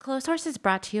Clotheshorse is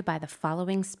brought to you by the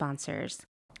following sponsors.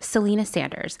 Selena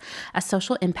Sanders, a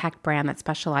social impact brand that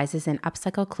specializes in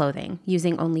upcycle clothing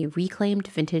using only reclaimed,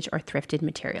 vintage, or thrifted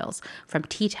materials from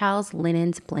tea towels,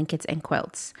 linens, blankets, and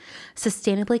quilts.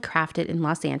 Sustainably crafted in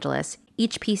Los Angeles,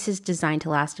 each piece is designed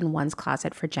to last in one's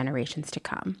closet for generations to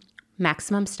come.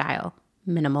 Maximum style,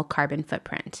 minimal carbon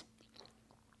footprint.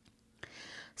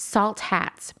 Salt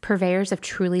Hats, purveyors of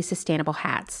truly sustainable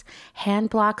hats,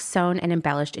 hand-block sewn and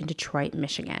embellished in Detroit,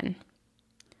 Michigan.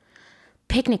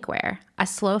 Picnic Wear, a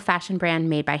slow fashion brand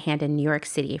made by hand in New York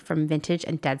City from vintage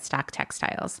and dead stock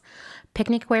textiles.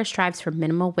 Picnic Wear strives for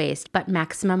minimal waste but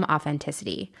maximum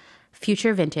authenticity.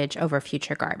 Future vintage over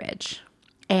future garbage.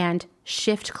 And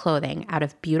Shift Clothing out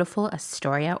of beautiful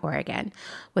Astoria, Oregon,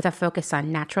 with a focus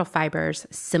on natural fibers,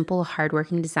 simple,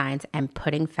 hardworking designs, and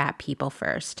putting fat people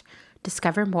first.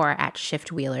 Discover more at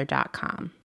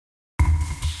shiftwheeler.com.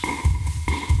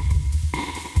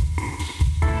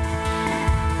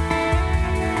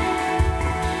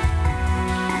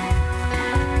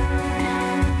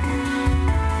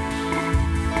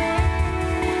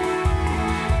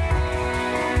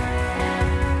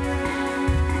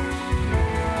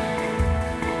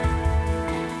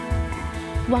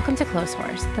 Welcome to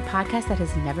Clotheshorse, the podcast that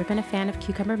has never been a fan of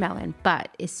cucumber melon,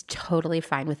 but is totally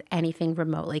fine with anything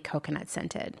remotely coconut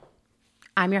scented.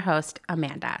 I'm your host,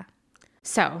 Amanda.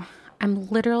 So, I'm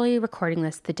literally recording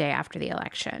this the day after the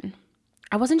election.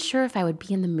 I wasn't sure if I would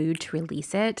be in the mood to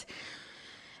release it,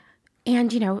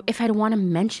 and, if I'd want to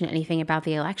mention anything about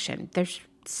the election. There's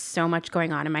so much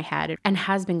going on in my head, and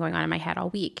has been going on in my head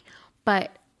all week.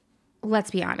 But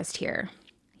let's be honest here.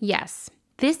 Yes,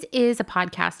 this is a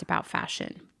podcast about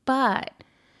fashion, but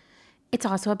it's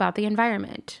also about the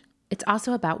environment. It's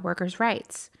also about workers'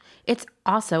 rights. It's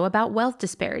also about wealth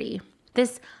disparity.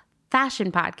 This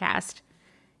fashion podcast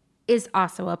is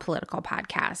also a political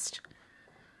podcast.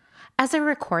 As I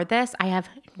record this, I have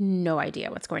no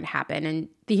idea what's going to happen, and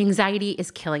the anxiety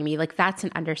is killing me. That's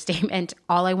an understatement.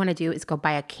 All I want to do is go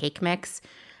buy a cake mix,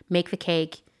 make the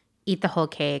cake, eat the whole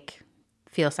cake,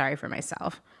 feel sorry for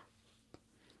myself.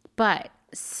 But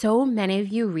so many of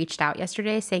you reached out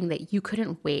yesterday saying that you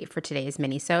couldn't wait for today's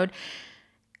mini-sode.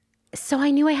 So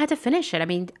I knew I had to finish it. I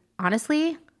mean,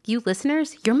 honestly, you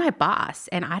listeners, you're my boss,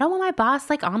 and I don't want my boss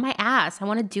on my ass. I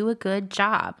want to do a good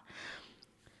job.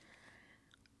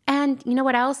 And you know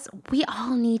what else? We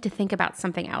all need to think about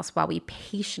something else while we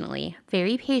patiently,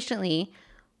 very patiently,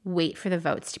 wait for the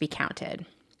votes to be counted.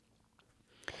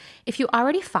 If you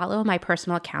already follow my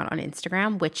personal account on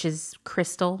Instagram, which is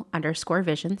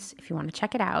crystal_visions, if you want to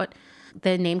check it out,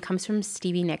 the name comes from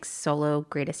Stevie Nicks' solo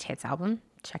greatest hits album.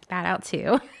 Check that out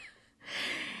too.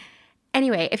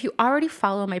 Anyway, if you already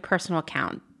follow my personal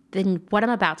account, then what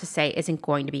I'm about to say isn't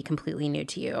going to be completely new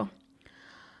to you.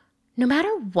 No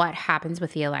matter what happens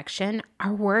with the election,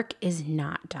 our work is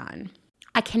not done.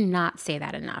 I cannot say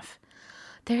that enough.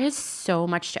 There is so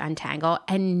much to untangle,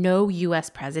 and no U.S.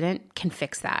 president can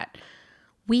fix that.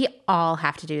 We all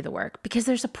have to do the work because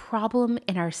there's a problem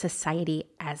in our society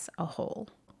as a whole.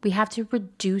 We have to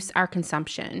reduce our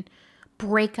consumption,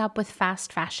 break up with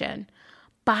fast fashion,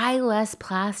 buy less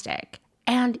plastic,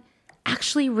 and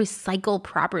actually recycle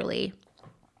properly.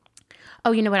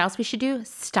 Oh, you know what else we should do?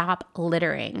 Stop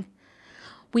littering.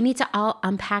 We need to all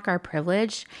unpack our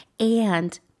privilege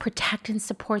and protect and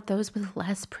support those with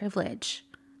less privilege.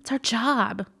 It's our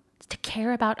job to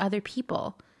care about other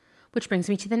people, which brings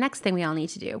me to the next thing we all need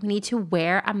to do. We need to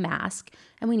wear a mask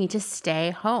and we need to stay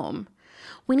home.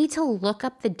 We need to look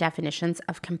up the definitions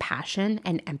of compassion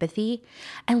and empathy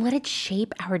and let it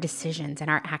shape our decisions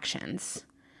and our actions.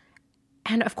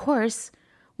 And of course,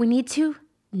 we need to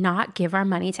not give our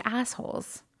money to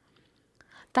assholes.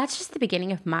 That's just the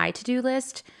beginning of my to-do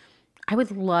list. I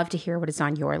would love to hear what is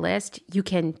on your list. You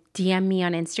can DM me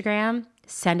on Instagram,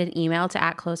 send an email to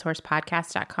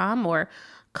 @clotheshorsepodcast.com, or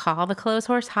call the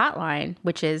Clotheshorse hotline,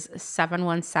 which is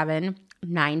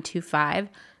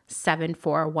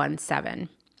 717-925-7417.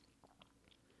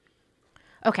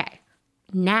 Okay,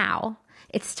 now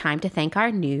it's time to thank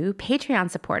our new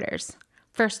Patreon supporters.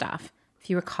 First off, if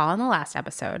you recall in the last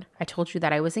episode, I told you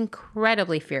that I was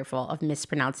incredibly fearful of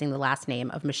mispronouncing the last name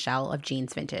of Michelle of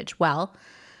Jeans Vintage. Well,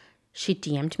 she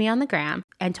DM'd me on the gram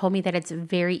and told me that it's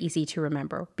very easy to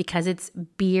remember because it's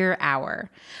Beer Hour.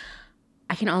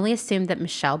 I can only assume that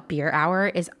Michelle Beer Hour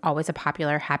is always a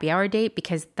popular happy hour date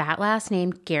because that last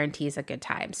name guarantees a good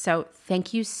time. So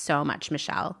thank you so much,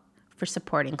 Michelle, for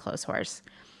supporting Clotheshorse.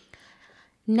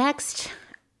 Next,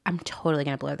 I'm totally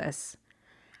going to blow this.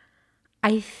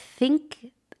 I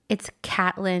think it's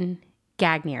Caitlin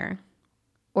Gagnier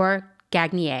or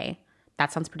Gagnier.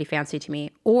 That sounds pretty fancy to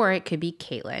me. Or it could be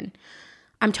Caitlin.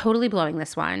 I'm totally blowing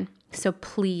this one. So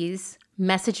please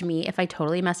message me if I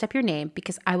totally messed up your name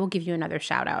because I will give you another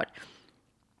shout out.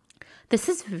 This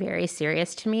is very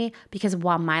serious to me because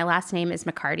while my last name is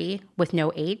McCarty with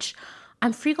no H,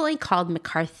 I'm frequently called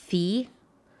McCarthy,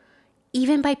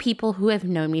 even by people who have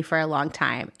known me for a long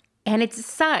time. And it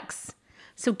sucks.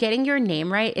 So getting your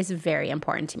name right is very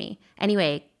important to me.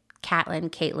 Anyway,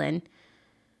 Caitlin,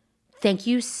 thank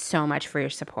you so much for your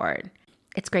support.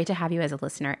 It's great to have you as a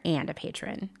listener and a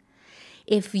patron.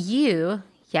 If you,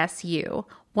 yes, you,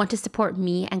 want to support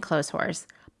me and Clotheshorse,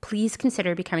 please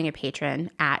consider becoming a patron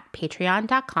at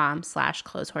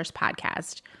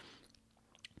patreon.com/clothehorsepodcast.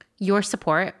 Your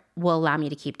support will allow me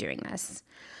to keep doing this.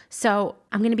 So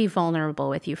I'm going to be vulnerable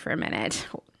with you for a minute.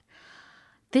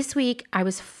 This week, I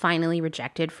was finally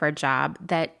rejected for a job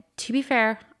that, to be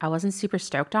fair, I wasn't super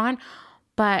stoked on,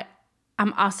 but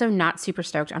I'm also not super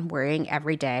stoked on worrying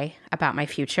every day about my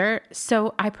future,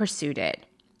 so I pursued it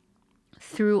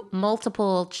through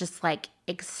multiple just like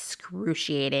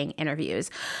excruciating interviews.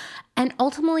 And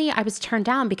ultimately, I was turned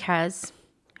down because,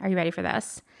 are you ready for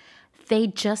this? They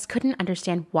just couldn't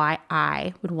understand why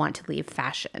I would want to leave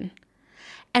fashion.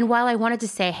 And while I wanted to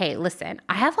say, hey, listen,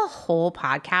 I have a whole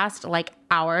podcast, like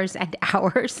hours and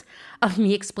hours of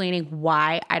me explaining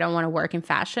why I don't want to work in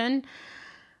fashion,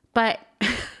 but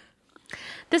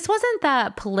this wasn't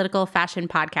the political fashion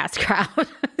podcast crowd.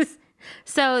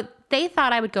 So they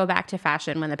thought I would go back to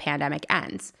fashion when the pandemic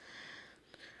ends.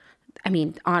 I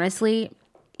mean, honestly,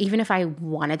 even if I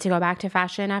wanted to go back to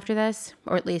fashion after this,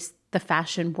 or at least the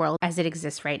fashion world as it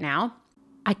exists right now,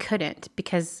 I couldn't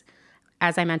because,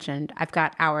 as I mentioned, I've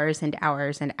got hours and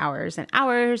hours and hours and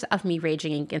hours of me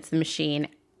raging against the machine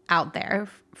out there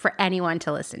for anyone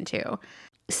to listen to.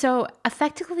 So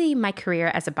effectively, my career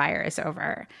as a buyer is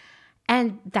over.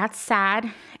 And that's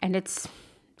sad and it's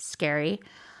scary.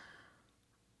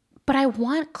 But I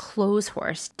want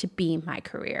Clotheshorse to be my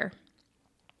career.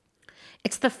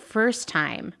 It's the first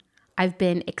time I've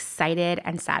been excited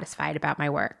and satisfied about my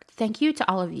work. Thank you to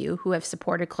all of you who have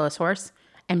supported Clotheshorse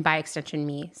and by extension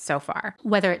me so far.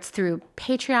 Whether it's through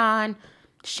Patreon,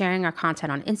 sharing our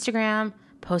content on Instagram,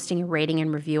 posting a rating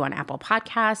and review on Apple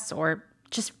Podcasts, or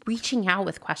just reaching out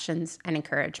with questions and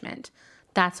encouragement.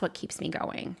 That's what keeps me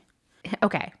going.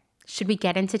 Okay, should we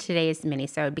get into today's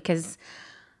minisode? Because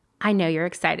I know you're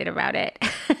excited about it.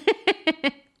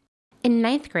 In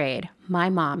 9th grade, my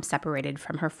mom separated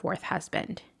from her 4th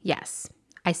husband. Yes,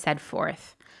 I said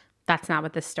 4th. That's not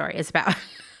what this story is about.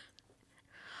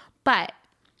 But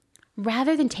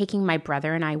rather than taking my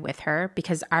brother and I with her,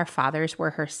 because our fathers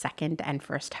were her 2nd and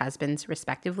 1st husbands,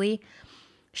 respectively,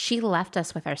 she left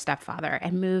us with our stepfather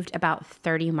and moved about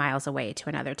 30 miles away to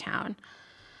another town.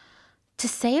 To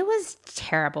say it was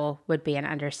terrible would be an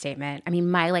understatement. I mean,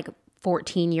 my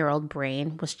 14-year-old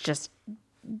brain was just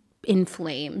in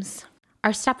flames.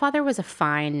 Our stepfather was a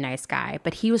fine, nice guy,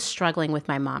 but he was struggling with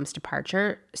my mom's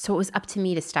departure, so it was up to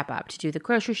me to step up, to do the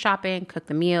grocery shopping, cook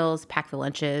the meals, pack the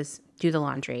lunches, do the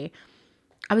laundry.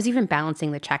 I was even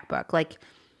balancing the checkbook.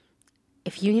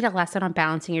 If you need a lesson on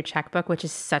balancing your checkbook, which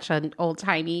is such an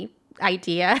old-timey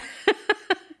idea,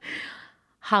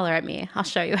 holler at me. I'll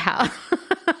show you how.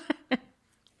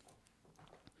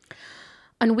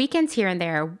 On weekends here and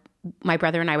there, my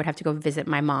brother and I would have to go visit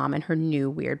my mom and her new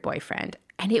weird boyfriend.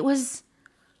 And it was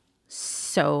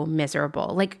so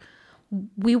miserable.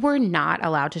 We were not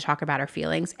allowed to talk about our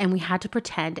feelings, and we had to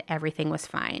pretend everything was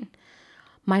fine.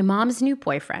 My mom's new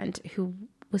boyfriend, who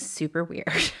was super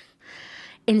weird,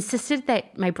 insisted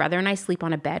that my brother and I sleep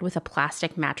on a bed with a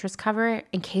plastic mattress cover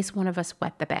in case one of us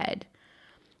wet the bed.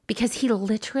 Because he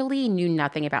literally knew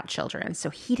nothing about children. So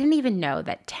he didn't even know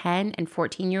that 10 and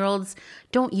 14-year-olds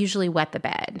don't usually wet the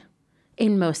bed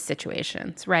in most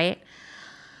situations, right?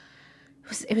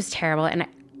 It was terrible. And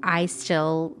I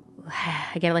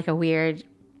get a weird,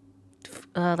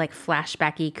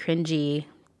 flashbacky, cringy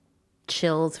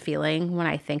chills feeling when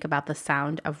I think about the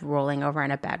sound of rolling over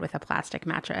in a bed with a plastic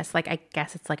mattress. I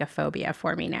guess it's like a phobia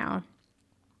for me now.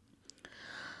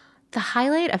 The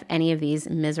highlight of any of these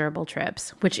miserable trips,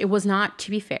 which it was not, to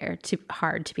be fair, too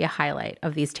hard to be a highlight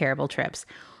of these terrible trips,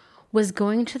 was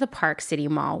going to the Park City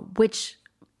Mall, which,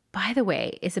 by the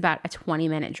way, is about a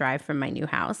 20-minute drive from my new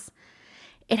house.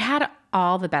 It had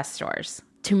all the best stores,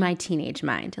 to my teenage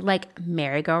mind, like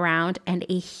Merry-Go-Round and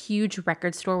a huge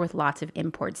record store with lots of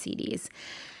import CDs.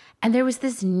 And there was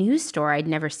this new store I'd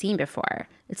never seen before.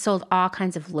 It sold all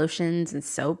kinds of lotions and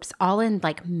soaps, all in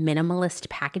minimalist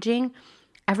packaging.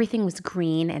 Everything was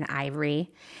green and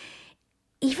ivory.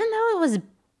 Even though it was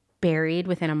buried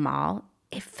within a mall,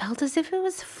 it felt as if it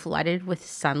was flooded with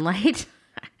sunlight.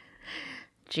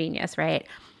 Genius, right?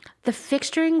 The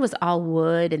fixturing was all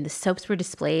wood and the soaps were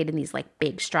displayed in these like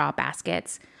big straw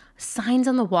baskets. Signs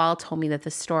on the wall told me that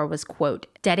the store was, quote,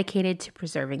 dedicated to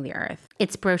preserving the earth.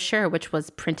 Its brochure, which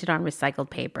was printed on recycled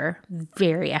paper,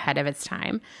 very ahead of its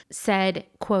time, said,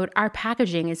 quote, our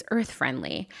packaging is earth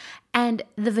friendly. And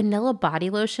the vanilla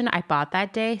body lotion I bought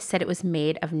that day said it was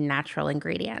made of natural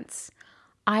ingredients.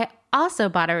 I also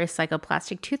bought a recycled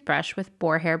plastic toothbrush with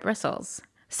boar hair bristles.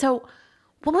 So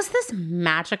what was this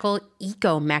magical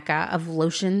eco-mecca of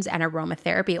lotions and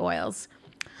aromatherapy oils?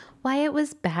 Why, it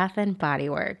was Bath and Body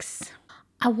Works.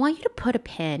 I want you to put a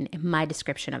pin in my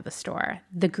description of the store,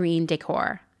 the green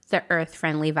decor, the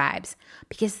earth-friendly vibes,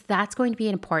 because that's going to be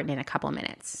important in a couple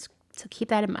minutes. So keep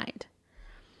that in mind.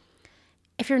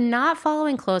 If you're not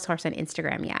following Clotheshorse on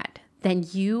Instagram yet, then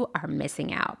you are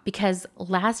missing out, because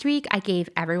last week I gave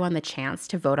everyone the chance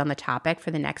to vote on the topic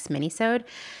for the next minisode,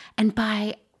 and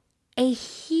by a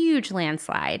huge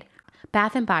landslide,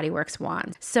 Bath & Body Works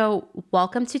won. So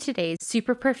welcome to today's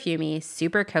super perfumey,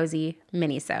 super cozy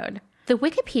minisode. The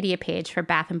Wikipedia page for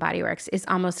Bath & Body Works is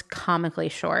almost comically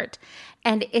short,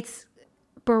 and it's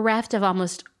bereft of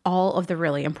almost all of the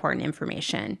really important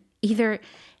information. Either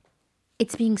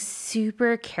it's being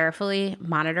super carefully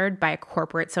monitored by a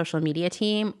corporate social media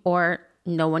team, or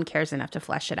no one cares enough to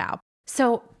flesh it out.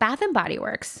 So Bath & Body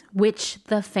Works, which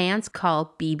the fans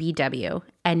call BBW,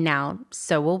 and now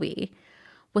so will we,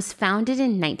 was founded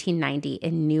in 1990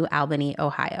 in New Albany,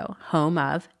 Ohio, home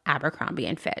of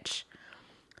Abercrombie & Fitch.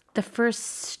 The first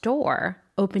store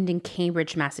opened in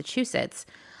Cambridge, Massachusetts,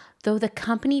 though the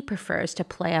company prefers to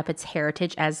play up its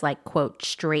heritage as like, quote,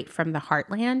 straight from the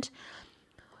heartland.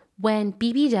 When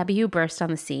BBW burst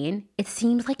on the scene, it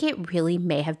seems like it really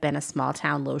may have been a small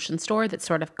town lotion store that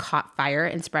sort of caught fire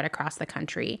and spread across the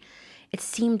country. It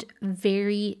seemed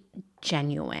very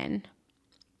genuine.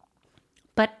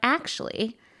 But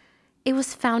actually, it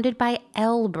was founded by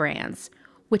L Brands,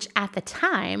 which at the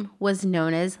time was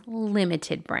known as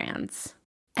Limited Brands.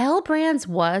 L Brands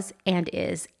was and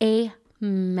is a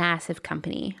massive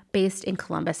company based in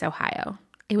Columbus, Ohio.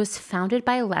 It was founded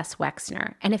by Les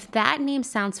Wexner, and if that name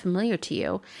sounds familiar to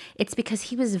you, it's because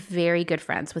he was very good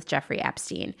friends with Jeffrey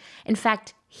Epstein. In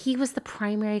fact, he was the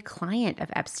primary client of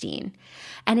Epstein.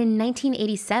 And in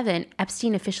 1987,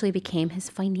 Epstein officially became his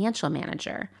financial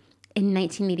manager. In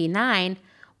 1989,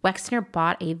 Wexner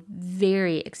bought a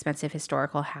very expensive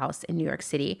historical house in New York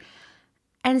City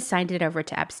and signed it over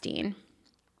to Epstein.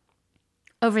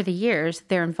 Over the years,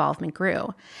 their involvement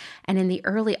grew, and in the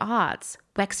early aughts,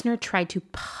 Wexner tried to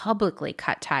publicly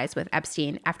cut ties with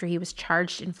Epstein after he was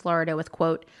charged in Florida with,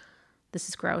 quote, this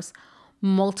is gross,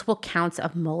 multiple counts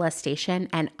of molestation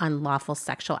and unlawful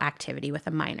sexual activity with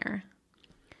a minor.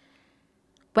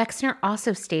 Wexner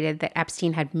also stated that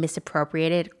Epstein had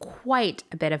misappropriated quite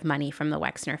a bit of money from the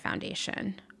Wexner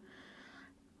Foundation.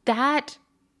 That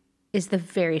is the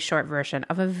very short version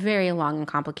of a very long and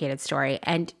complicated story,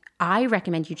 and I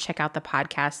recommend you check out the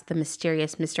podcast, The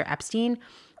Mysterious Mr. Epstein,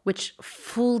 which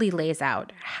fully lays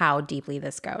out how deeply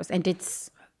this goes. And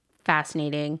it's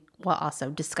fascinating while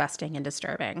also disgusting and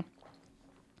disturbing.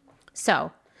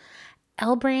 So,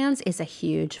 L Brands is a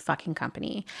huge fucking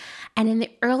company. And in the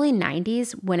early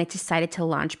 90s, when it decided to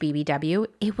launch BBW,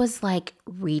 it was like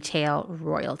retail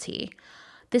royalty.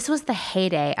 This was the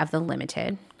heyday of the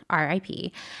Limited,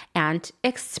 RIP, and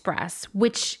Express,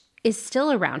 which is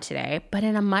still around today, but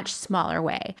in a much smaller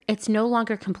way. It's no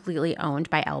longer completely owned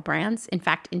by L Brands. In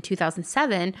fact, in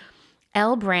 2007,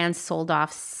 L Brands sold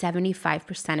off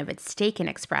 75% of its stake in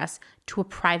Express to a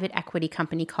private equity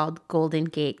company called Golden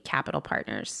Gate Capital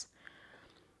Partners.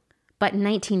 But in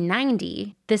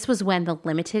 1990, this was when the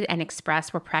Limited and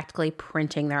Express were practically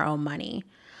printing their own money.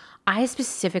 I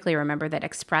specifically remember that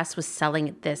Express was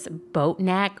selling this boat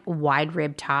neck, wide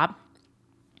rib top,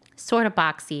 sort of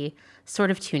boxy,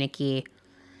 sort of tunicky,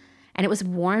 and it was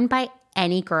worn by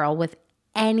any girl with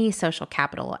any social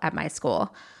capital at my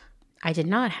school. I did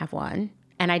not have one,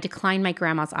 and I declined my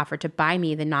grandma's offer to buy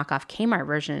me the knockoff Kmart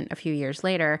version a few years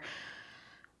later.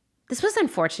 This was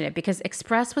unfortunate because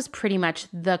Express was pretty much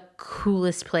the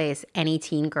coolest place any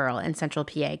teen girl in Central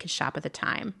PA could shop at the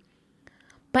time.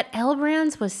 But L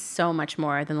Brands was so much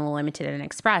more than the Limited and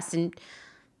Express, and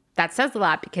that says a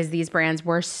lot because these brands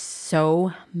were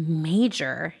so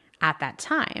major at that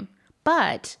time.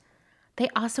 But they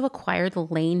also acquired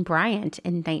Lane Bryant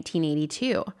in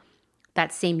 1982.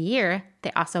 That same year,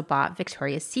 they also bought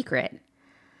Victoria's Secret.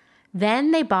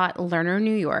 Then they bought Lerner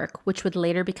New York, which would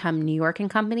later become New York &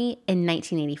 Company in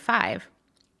 1985.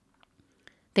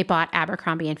 They bought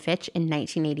Abercrombie & Fitch in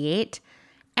 1988.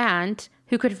 And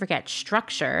who could forget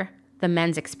Structure, the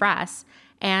men's express,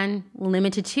 and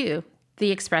Limited Too,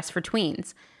 the express for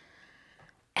tweens.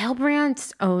 L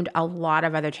Brands owned a lot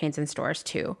of other chains and stores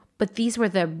too, but these were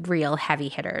the real heavy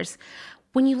hitters.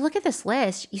 When you look at this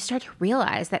list, you start to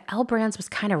realize that L Brands was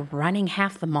kind of running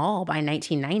half the mall by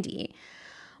 1990.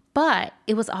 But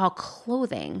it was all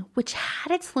clothing, which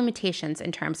had its limitations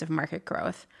in terms of market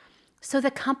growth. So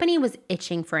the company was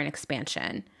itching for an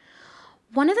expansion.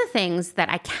 One of the things that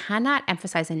I cannot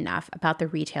emphasize enough about the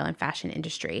retail and fashion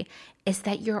industry is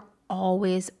that you're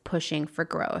always pushing for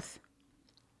growth.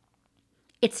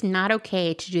 It's not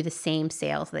okay to do the same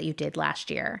sales that you did last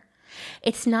year.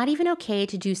 It's not even okay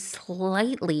to do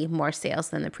slightly more sales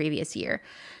than the previous year.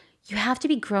 You have to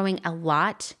be growing a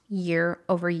lot year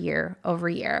over year over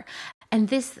year. And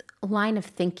this line of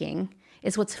thinking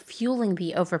is what's fueling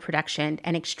the overproduction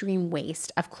and extreme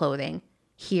waste of clothing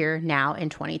here now in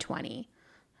 2020.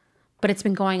 But it's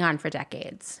been going on for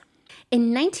decades.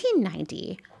 In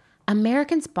 1990,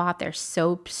 Americans bought their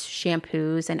soaps,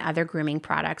 shampoos, and other grooming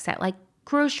products at like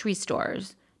grocery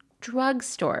stores,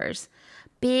 drugstores,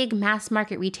 big mass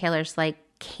market retailers like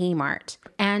Kmart.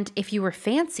 And if you were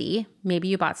fancy, maybe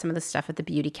you bought some of the stuff at the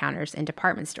beauty counters in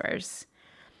department stores.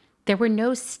 There were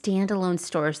no standalone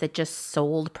stores that just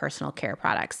sold personal care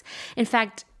products. In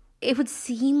fact, it would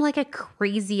seem like a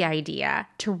crazy idea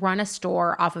to run a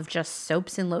store off of just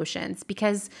soaps and lotions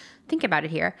because, think about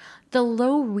it here, the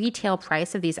low retail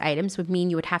price of these items would mean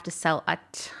you would have to sell a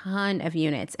ton of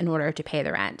units in order to pay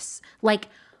the rents. Like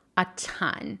a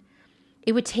ton.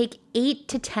 It would take 8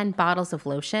 to 10 bottles of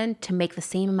lotion to make the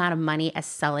same amount of money as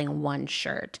selling one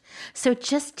shirt. So it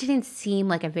just didn't seem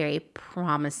like a very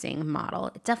promising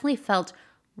model. It definitely felt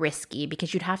risky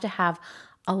because you'd have to have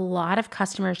a lot of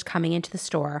customers coming into the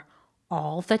store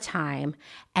all the time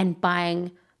and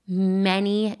buying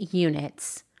many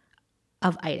units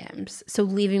of items. So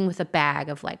leaving with a bag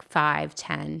of like 5,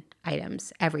 10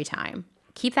 items every time.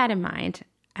 Keep that in mind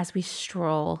as we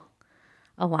stroll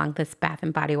along this Bath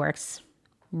 & Body Works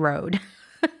road.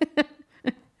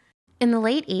 In the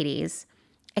late 80s,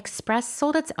 Express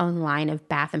sold its own line of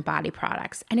bath and body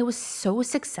products, and it was so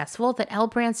successful that L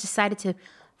Brands decided to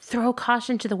throw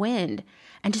caution to the wind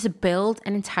and just build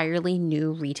an entirely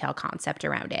new retail concept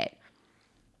around it.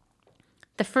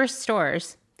 The first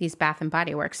stores, these Bath &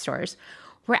 Body Works stores,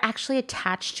 were actually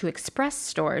attached to Express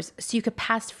stores so you could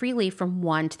pass freely from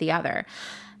one to the other.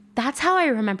 That's how I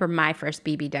remember my first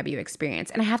BBW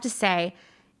experience, and I have to say,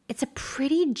 it's a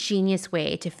pretty genius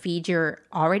way to feed your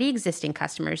already existing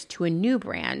customers to a new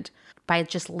brand by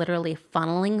just literally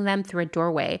funneling them through a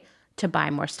doorway to buy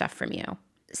more stuff from you.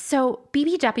 So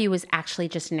BBW was actually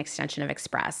just an extension of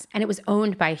Express, and it was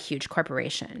owned by a huge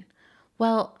corporation.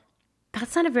 Well,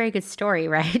 that's not a very good story,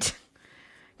 right?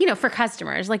 For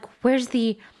customers, like where's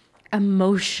the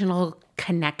emotional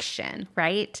connection,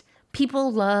 right?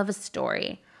 People love a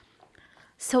story.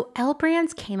 So L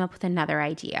Brands came up with another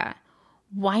idea.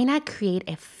 Why not create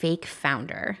a fake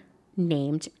founder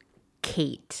named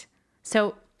Kate?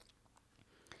 So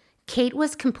Kate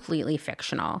was completely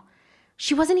fictional.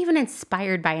 She wasn't even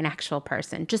inspired by an actual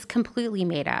person, just completely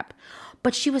made up.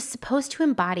 But she was supposed to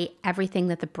embody everything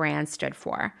that the brand stood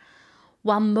for.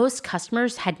 While most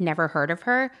customers had never heard of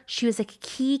her, she was a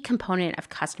key component of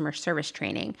customer service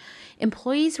training.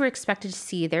 Employees were expected to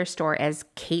see their store as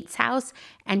Kate's house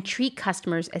and treat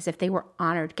customers as if they were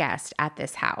honored guests at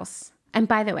this house. And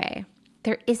by the way,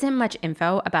 there isn't much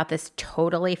info about this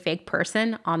totally fake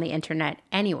person on the internet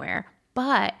anywhere,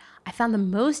 but I found the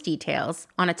most details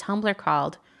on a Tumblr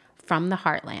called From the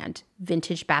Heartland,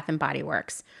 Vintage Bath & Body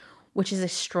Works, which is a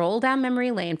stroll down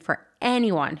memory lane for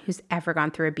anyone who's ever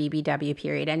gone through a BBW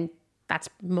period, and that's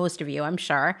most of you, I'm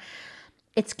sure.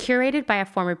 It's curated by a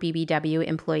former BBW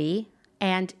employee,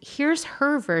 and here's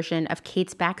her version of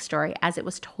Kate's backstory as it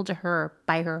was told to her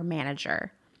by her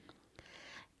manager.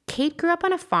 Kate grew up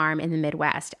on a farm in the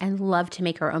Midwest and loved to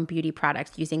make her own beauty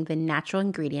products using the natural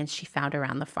ingredients she found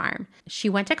around the farm. She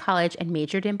went to college and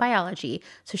majored in biology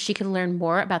so she could learn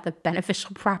more about the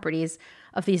beneficial properties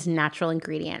of these natural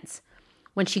ingredients.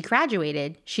 When she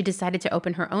graduated, she decided to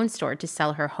open her own store to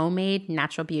sell her homemade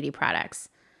natural beauty products.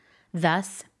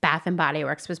 Thus, Bath & Body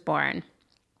Works was born.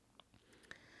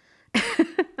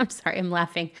 I'm sorry, I'm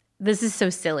laughing. This is so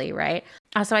silly, right?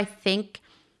 Also, I think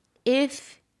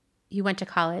if you went to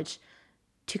college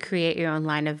to create your own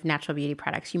line of natural beauty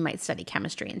products, you might study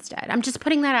chemistry instead. I'm just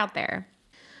putting that out there.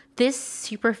 This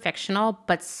super fictional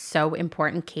but so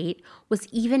important Kate was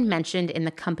even mentioned in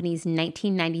the company's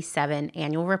 1997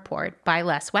 annual report by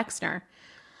Les Wexner.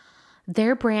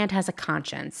 Their brand has a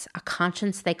conscience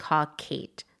they call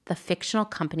Kate, the fictional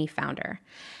company founder.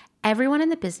 Everyone in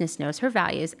the business knows her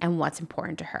values and what's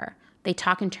important to her. They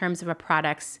talk in terms of a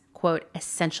product's, quote,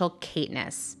 essential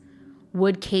Kate-ness.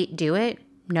 Would Kate do it?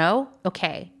 No?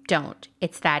 Okay, don't.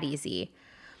 It's that easy.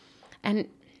 And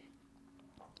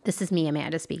this is me,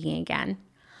 Amanda, speaking again.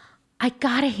 I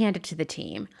gotta hand it to the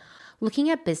team. Looking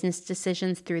at business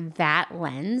decisions through that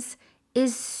lens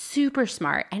is super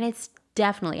smart, and it's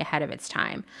definitely ahead of its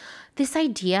time. This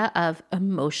idea of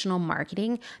emotional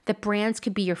marketing, that brands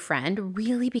could be your friend,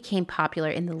 really became popular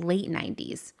in the late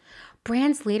 90s.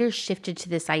 Brands later shifted to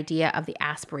this idea of the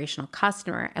aspirational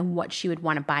customer and what she would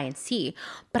want to buy and see,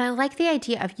 but I like the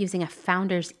idea of using a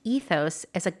founder's ethos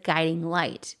as a guiding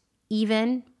light,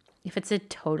 even if it's a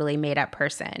totally made-up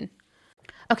person.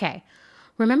 Okay,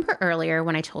 remember earlier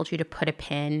when I told you to put a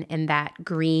pin in that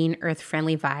green,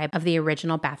 earth-friendly vibe of the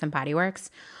original Bath & Body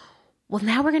Works? Well,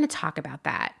 now we're going to talk about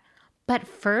that. But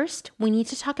first, we need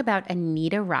to talk about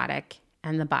Anita Roddick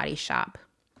and The Body Shop.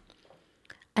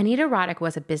 Anita Roddick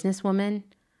was a businesswoman,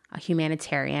 a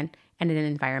humanitarian, and an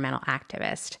environmental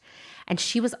activist. And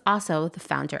she was also the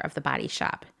founder of The Body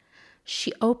Shop.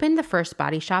 She opened the first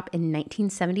body shop in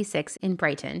 1976 in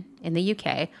Brighton, in the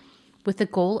UK, with the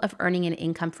goal of earning an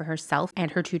income for herself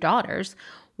and her two daughters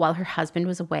while her husband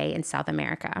was away in South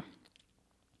America.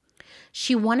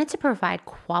 She wanted to provide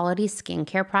quality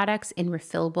skincare products in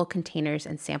refillable containers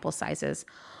and sample sizes,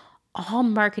 all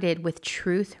marketed with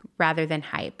truth rather than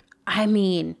hype. I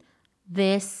mean,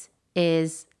 this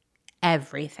is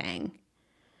everything.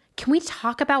 Can we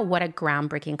talk about what a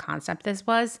groundbreaking concept this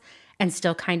was and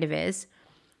still kind of is?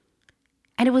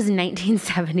 And it was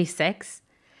 1976.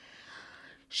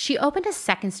 She opened a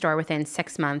second store within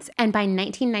 6 months, and by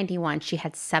 1991, she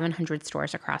had 700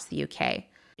 stores across the UK.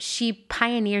 She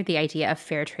pioneered the idea of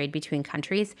fair trade between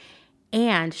countries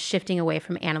and shifting away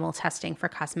from animal testing for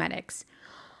cosmetics.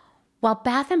 While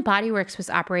Bath & Body Works was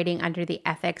operating under the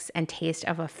ethics and taste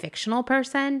of a fictional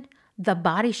person, The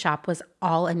Body Shop was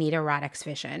all Anita Roddick's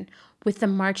vision, with the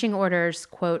marching orders,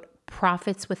 quote,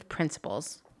 profits with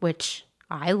principles, which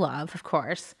I love, of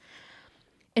course.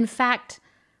 In fact,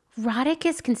 Roddick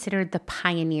is considered the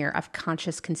pioneer of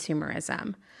conscious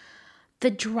consumerism. The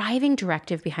driving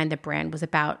directive behind the brand was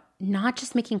about not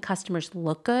just making customers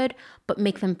look good, but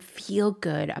make them feel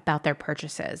good about their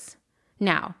purchases.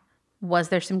 Now, was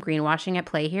there some greenwashing at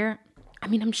play here? I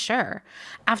mean, I'm sure.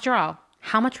 After all,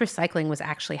 how much recycling was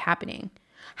actually happening?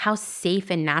 How safe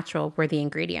and natural were the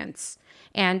ingredients?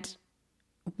 And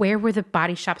where were the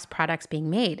Body Shop's products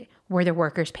being made? Were the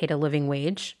workers paid a living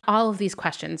wage? All of these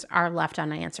questions are left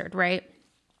unanswered, right?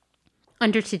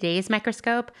 Under today's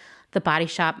microscope, the Body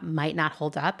Shop might not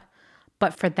hold up,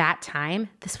 but for that time,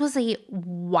 this was a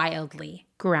wildly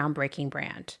groundbreaking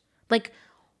brand. Like,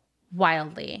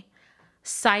 wildly.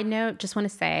 Side note, just want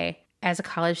to say, as a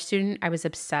college student, I was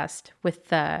obsessed with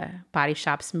the Body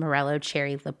Shop's Morello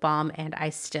Cherry Lip Balm, and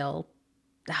I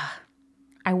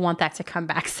want that to come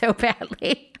back so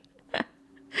badly.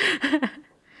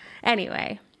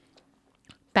 Anyway,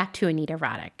 back to Anita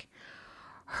Roddick.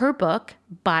 Her book,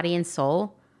 Body and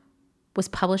Soul, was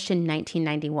published in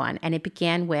 1991, and it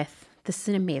began with, this is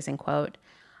an amazing quote,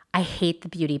 "I hate the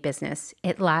beauty business.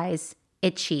 It lies,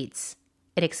 it cheats,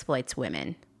 it exploits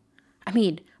women." I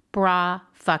mean, bra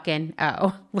fucking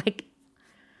oh. Like,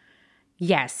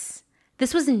 yes.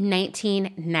 This was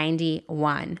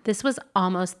 1991. This was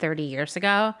almost 30 years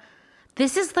ago.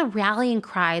 This is the rallying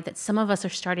cry that some of us are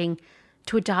starting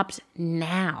to adopt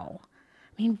now.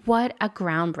 I mean, what a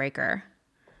groundbreaker.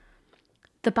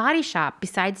 The Body Shop,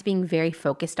 besides being very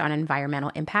focused on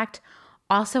environmental impact,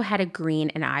 also had a green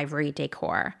and ivory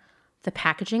decor. The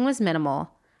packaging was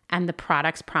minimal, and the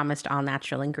products promised all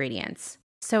natural ingredients.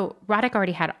 So Roddick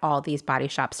already had all these Body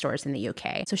Shop stores in the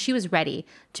UK, so she was ready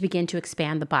to begin to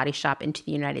expand the Body Shop into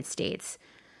the United States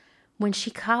when she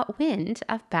caught wind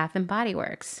of Bath & Body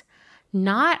Works.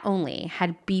 Not only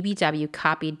had BBW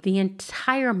copied the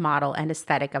entire model and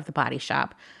aesthetic of the Body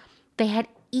Shop, they had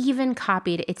even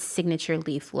copied its signature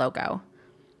leaf logo.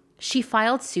 She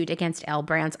filed suit against L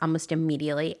Brands almost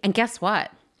immediately, and guess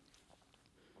what?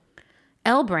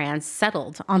 L Brands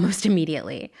settled almost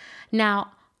immediately.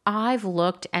 Now, I've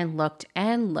looked and looked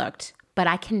and looked, but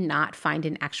I cannot find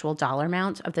an actual dollar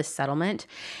amount of this settlement,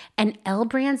 and L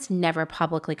Brands never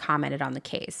publicly commented on the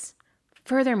case.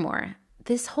 Furthermore,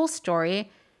 this whole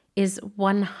story is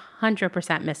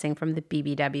 100% missing from the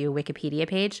BBW Wikipedia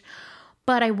page,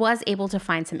 but I was able to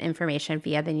find some information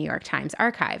via the New York Times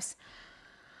archives.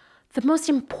 The most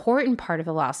important part of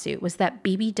the lawsuit was that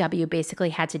BBW basically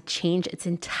had to change its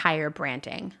entire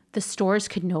branding. The stores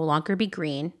could no longer be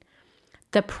green,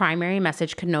 the primary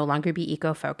message could no longer be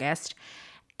eco-focused,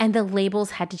 and the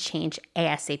labels had to change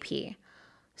ASAP.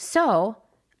 So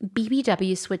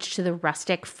BBW switched to the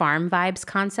rustic farm vibes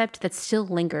concept that still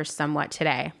lingers somewhat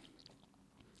today.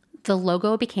 The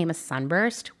logo became a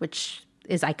sunburst, which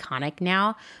is iconic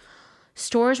now.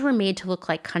 Stores were made to look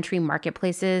like country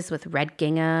marketplaces with red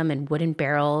gingham and wooden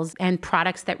barrels and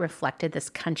products that reflected this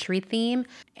country theme.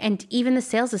 And even the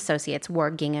sales associates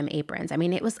wore gingham aprons. I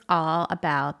mean, it was all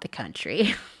about the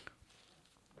country.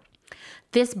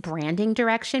 This branding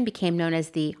direction became known as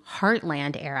the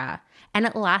Heartland era, and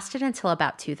it lasted until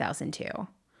about 2002.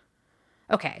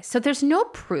 Okay, so there's no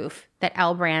proof that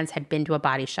L Brands had been to a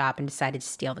body shop and decided to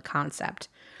steal the concept.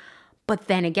 But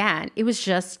then again, it was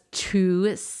just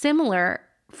too similar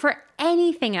for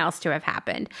anything else to have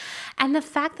happened. And the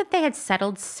fact that they had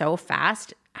settled so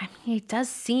fast, I mean, it does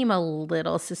seem a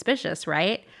little suspicious,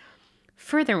 right?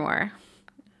 Furthermore,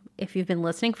 if you've been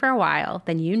listening for a while,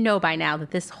 then you know by now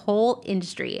that this whole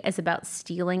industry is about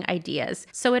stealing ideas.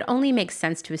 So it only makes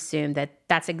sense to assume that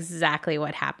that's exactly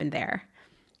what happened there.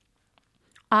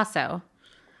 Also,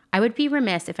 I would be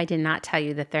remiss if I did not tell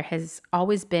you that there has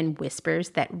always been whispers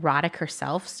that Roddick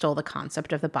herself stole the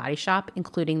concept of the body shop,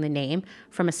 including the name,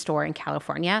 from a store in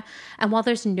California. And while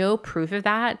there's no proof of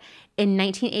that, in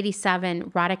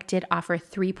 1987, Roddick did offer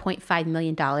 $3.5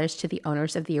 million to the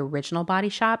owners of the original body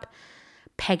shop,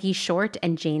 Peggy Short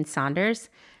and Jane Saunders.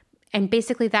 And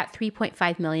basically that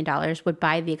 $3.5 million would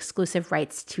buy the exclusive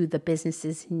rights to the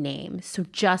business's name. So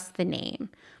just the name.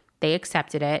 They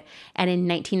accepted it, and in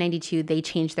 1992, they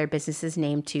changed their business's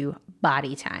name to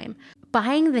Body Time.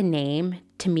 Buying the name,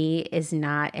 to me, is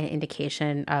not an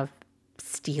indication of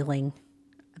stealing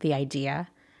the idea.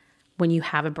 When you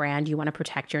have a brand, you want to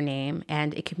protect your name,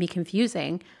 and it can be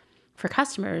confusing for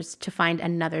customers to find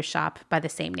another shop by the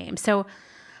same name. So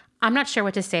I'm not sure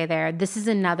what to say there. This is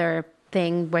another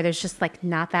thing where there's just like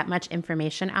not that much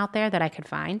information out there that I could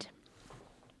find.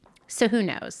 So who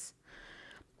knows?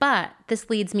 But this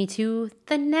leads me to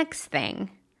the next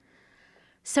thing.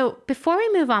 So before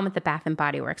we move on with the Bath &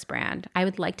 Body Works brand, I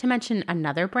would like to mention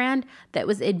another brand that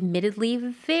was admittedly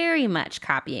very much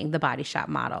copying the Body Shop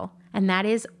model, and that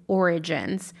is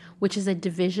Origins, which is a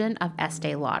division of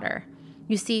Estee Lauder.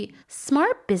 You see,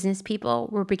 smart business people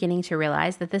were beginning to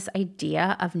realize that this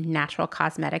idea of natural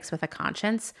cosmetics with a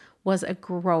conscience was a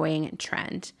growing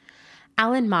trend.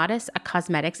 Alan Modis, a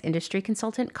cosmetics industry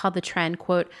consultant, called the trend,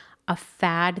 quote, a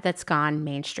fad that's gone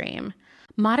mainstream.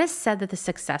 Modis said that the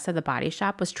success of the Body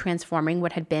Shop was transforming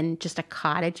what had been just a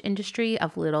cottage industry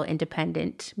of little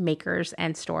independent makers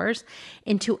and stores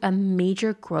into a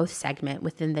major growth segment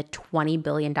within the $20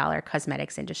 billion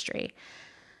cosmetics industry.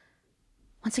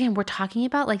 Once again, we're talking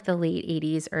about like the late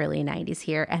 80s, early 90s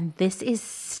here, and this is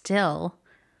still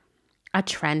a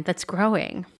trend that's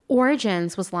growing.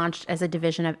 Origins was launched as a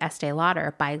division of Estee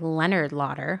Lauder by Leonard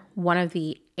Lauder, one of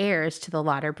the heirs to the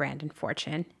Lauder brand and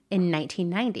fortune, in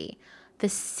 1990, the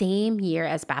same year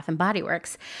as Bath & Body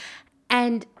Works.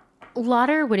 And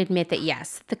Lauder would admit that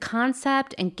yes, the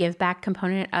concept and give back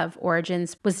component of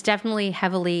Origins was definitely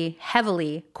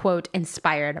heavily, quote,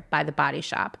 inspired by the Body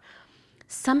Shop.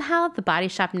 Somehow the Body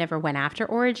Shop never went after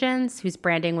Origins, whose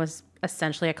branding was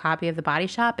essentially a copy of the Body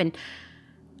Shop. And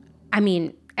I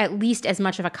mean, at least as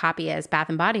much of a copy as Bath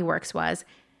 & Body Works was.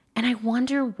 And I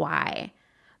wonder why.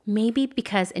 Maybe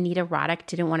because Anita Roddick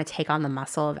didn't want to take on the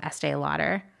muscle of Estee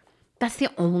Lauder. That's the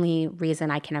only reason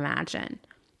I can imagine.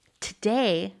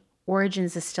 Today,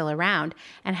 Origins is still around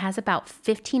and has about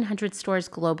 1,500 stores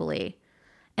globally.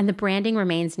 And the branding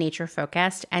remains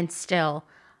nature-focused and still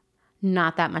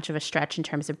not that much of a stretch in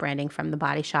terms of branding from the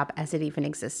Body Shop as it even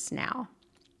exists now.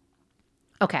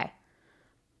 Okay,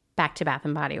 back to Bath &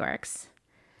 Body Works.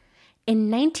 In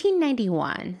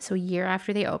 1991, so a year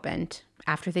after they opened,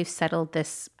 after they've settled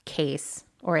this case,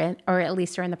 or at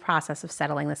least are in the process of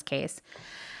settling this case,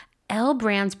 L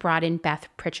Brands brought in Beth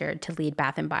Pritchard to lead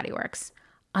Bath & Body Works.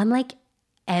 Unlike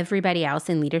everybody else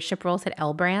in leadership roles at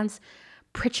L Brands,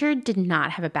 Pritchard did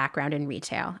not have a background in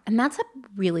retail, and that's a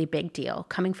really big deal,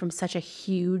 coming from such a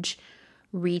huge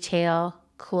retail,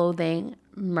 clothing,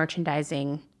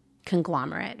 merchandising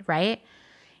conglomerate, right?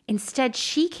 Instead,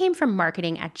 she came from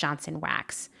marketing at Johnson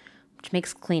Wax, which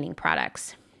makes cleaning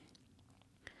products.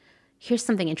 Here's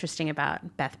something interesting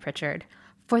about Beth Pritchard.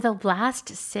 For the last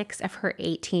 6 of her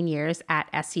 18 years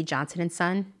at SC Johnson &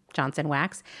 Son, Johnson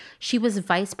Wax, she was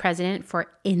vice president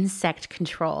for insect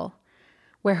control,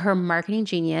 where her marketing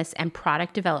genius and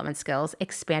product development skills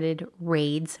expanded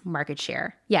Raid's market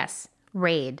share. Yes,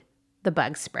 Raid, the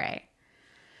bug spray.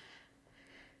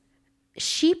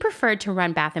 She preferred to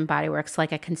run Bath & Body Works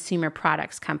like a consumer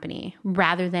products company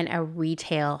rather than a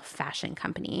retail fashion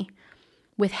company,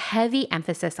 with heavy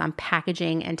emphasis on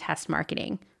packaging and test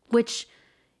marketing, which,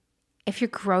 if you're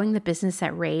growing the business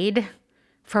at Raid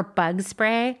for bug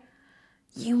spray,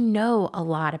 you know a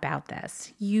lot about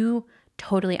this. You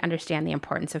totally understand the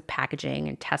importance of packaging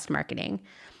and test marketing.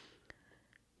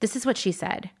 This is what she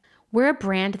said. We're a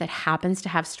brand that happens to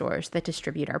have stores that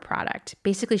distribute our product.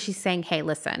 Basically, she's saying, hey,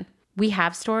 listen, we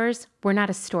have stores. We're not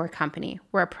a store company.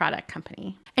 We're a product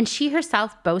company. And she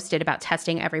herself boasted about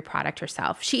testing every product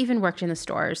herself. She even worked in the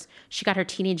stores. She got her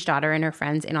teenage daughter and her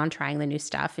friends in on trying the new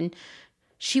stuff. And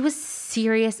she was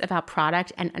serious about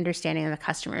product and understanding the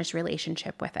customer's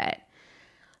relationship with it.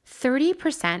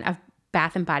 30% of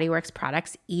Bath & Body Works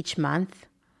products each month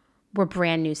were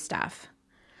brand new stuff.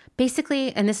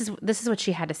 Basically, and this is what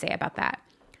she had to say about that.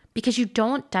 Because you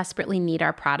don't desperately need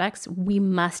our products, we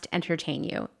must entertain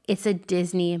you. It's a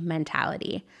Disney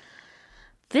mentality.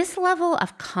 This level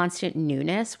of constant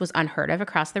newness was unheard of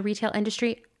across the retail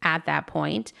industry at that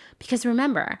point. Because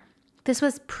remember, this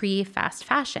was pre-fast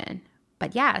fashion.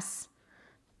 But yes,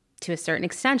 to a certain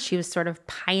extent, she was sort of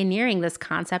pioneering this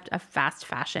concept of fast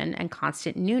fashion and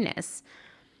constant newness.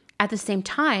 At the same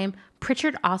time,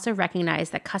 Pritchard also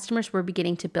recognized that customers were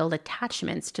beginning to build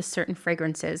attachments to certain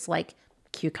fragrances like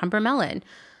cucumber melon,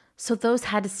 so those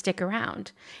had to stick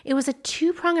around. It was a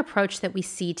two-prong approach that we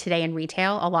see today in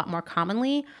retail a lot more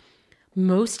commonly.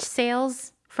 Most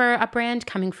sales for a brand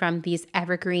coming from these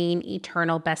evergreen,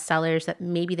 eternal bestsellers that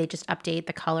maybe they just update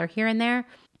the color here and there,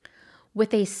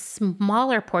 with a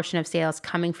smaller portion of sales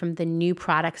coming from the new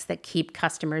products that keep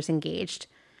customers engaged.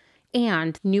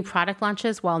 And new product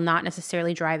launches, while not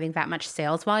necessarily driving that much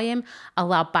sales volume,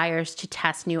 allow buyers to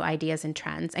test new ideas and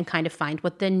trends and kind of find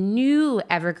what the new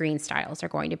evergreen styles are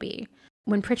going to be.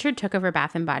 When Pritchard took over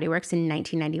Bath & Body Works in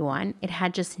 1991, it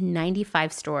had just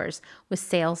 95 stores with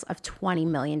sales of $20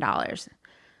 million. $20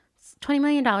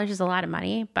 million is a lot of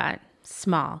money, but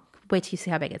small. Wait till you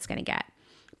see how big it's going to get.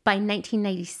 By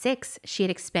 1996, she had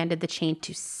expanded the chain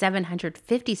to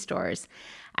 750 stores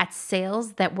at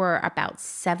sales that were about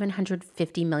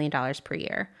 $750 million per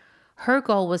year. Her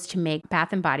goal was to make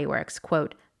Bath & Body Works,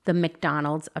 quote, the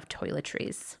McDonald's of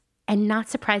toiletries. And not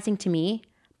surprising to me,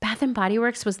 Bath & Body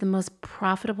Works was the most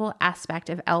profitable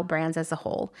aspect of L Brands as a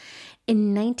whole.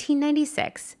 In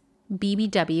 1996,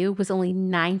 BBW was only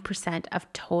 9%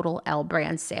 of total L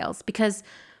Brands sales because,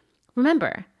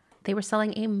 remember, they were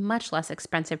selling a much less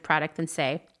expensive product than,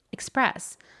 say,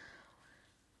 Express.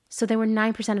 So they were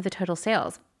 9% of the total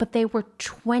sales, but they were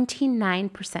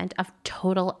 29% of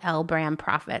total L brand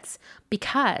profits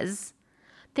because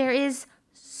there is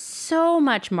so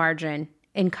much margin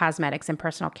in cosmetics and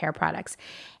personal care products.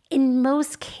 In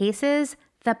most cases,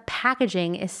 the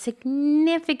packaging is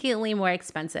significantly more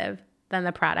expensive than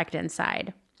the product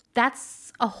inside.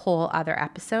 That's a whole other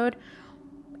episode.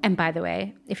 And by the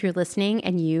way, if you're listening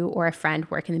and you or a friend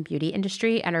work in the beauty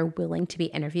industry and are willing to be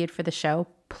interviewed for the show,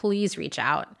 please reach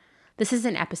out. This is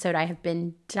an episode I have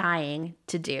been dying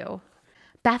to do.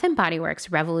 Bath & Body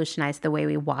Works revolutionized the way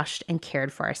we washed and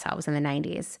cared for ourselves in the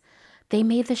 90s. They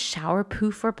made the shower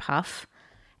poof or puff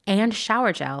and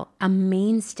shower gel a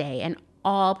mainstay in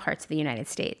all parts of the United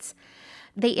States.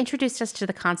 They introduced us to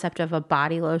the concept of a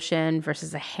body lotion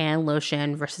versus a hand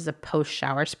lotion versus a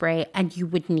post-shower spray, and you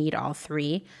would need all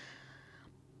three.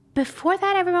 Before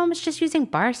that, everyone was just using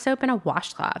bar soap and a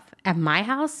washcloth. At my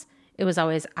house, it was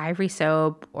always Ivory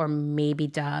soap or maybe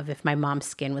Dove if my mom's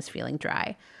skin was feeling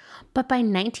dry. But by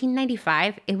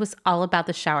 1995, it was all about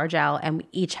the shower gel, and we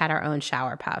each had our own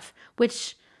shower puff,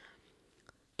 which,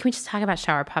 can we just talk about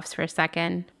shower puffs for a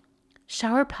second?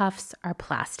 Shower puffs are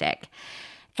plastic.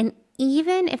 And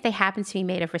even if they happen to be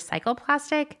made of recycled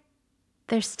plastic,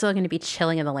 they're still going to be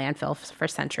chilling in the landfill for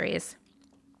centuries.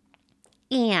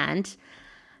 And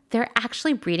they're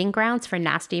actually breeding grounds for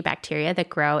nasty bacteria that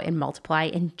grow and multiply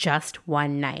in just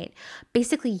one night.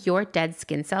 Basically, your dead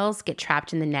skin cells get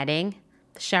trapped in the netting.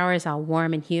 The shower is all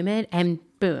warm and humid, and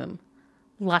boom,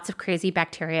 lots of crazy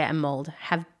bacteria and mold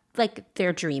have like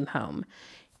their dream home.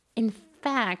 In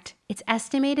fact, it's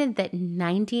estimated that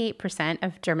 98%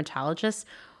 of dermatologists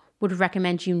would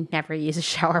recommend you never use a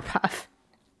shower puff.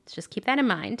 So just keep that in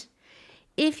mind.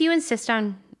 If you insist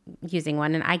on using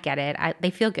one, and I get it,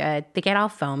 they feel good, they get all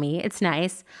foamy, it's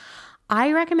nice.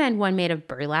 I recommend one made of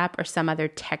burlap or some other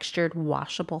textured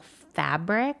washable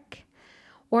fabric.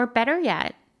 Or better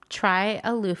yet, try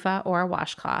a loofah or a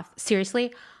washcloth.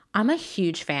 Seriously, I'm a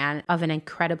huge fan of an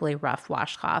incredibly rough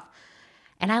washcloth.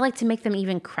 And I like to make them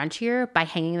even crunchier by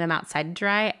hanging them outside to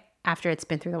dry after it's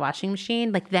been through the washing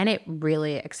machine. Like, then it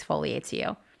really exfoliates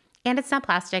you. And it's not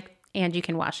plastic, and you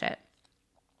can wash it.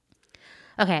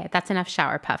 Okay, that's enough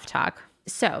shower puff talk.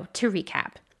 So, to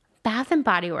recap, Bath &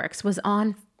 Body Works was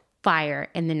on fire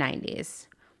in the 90s.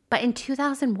 But in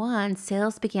 2001,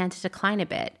 sales began to decline a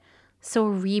bit, so a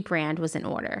rebrand was in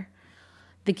order.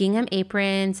 The gingham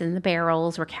aprons and the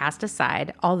barrels were cast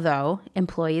aside, although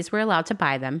employees were allowed to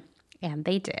buy them, and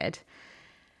they did.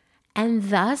 And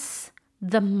thus,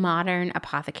 the modern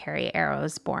apothecary era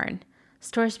was born.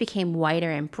 Stores became whiter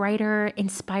and brighter,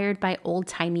 inspired by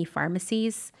old-timey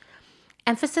pharmacies.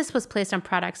 Emphasis was placed on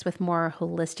products with more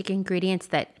holistic ingredients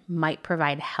that might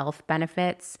provide health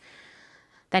benefits.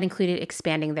 That included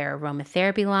expanding their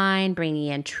aromatherapy line, bringing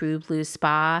in True Blue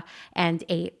Spa, and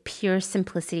a Pure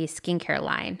Simplicity skincare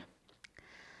line.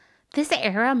 This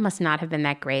era must not have been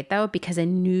that great, though, because a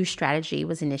new strategy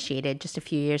was initiated just a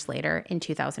few years later in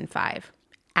 2005,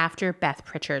 after Beth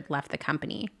Pritchard left the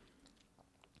company.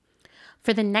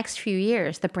 For the next few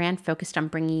years, the brand focused on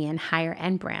bringing in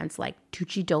higher-end brands like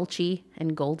Tucci Dolce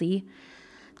and Goldie.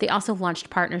 They also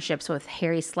launched partnerships with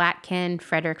Harry Slatkin,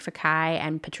 Frederick Fekkai,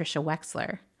 and Patricia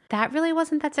Wexler. That really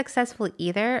wasn't that successful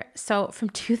either. So from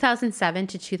 2007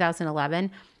 to 2011,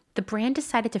 the brand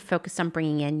decided to focus on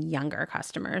bringing in younger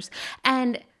customers.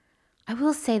 And I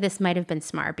will say this might have been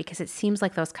smart because it seems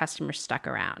like those customers stuck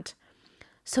around.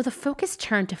 So the focus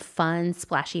turned to fun,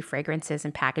 splashy fragrances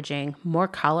and packaging, more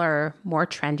color, more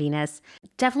trendiness,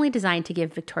 definitely designed to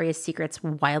give Victoria's Secret's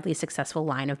wildly successful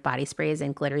line of body sprays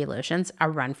and glittery lotions a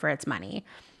run for its money.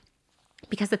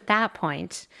 Because at that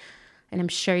point, and I'm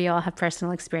sure you all have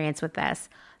personal experience with this,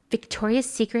 Victoria's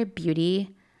Secret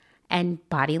beauty and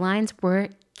body lines were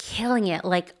killing it,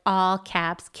 like all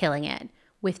caps killing it,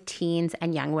 with teens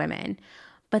and young women.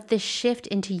 But the shift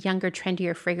into younger,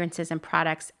 trendier fragrances and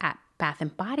products at Bath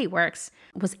 & Body Works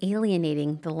was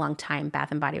alienating the longtime Bath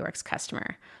 & Body Works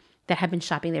customer that had been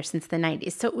shopping there since the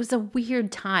 90s. So it was a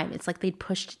weird time. It's like they'd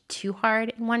pushed too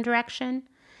hard in one direction.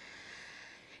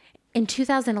 In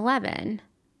 2011,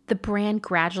 the brand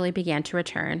gradually began to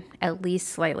return, at least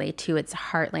slightly, to its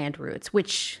heartland roots,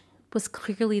 which was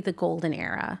clearly the golden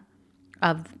era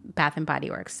of Bath &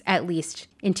 Body Works. At least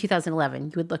in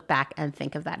 2011, you would look back and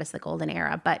think of that as the golden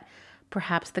era. But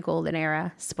perhaps the golden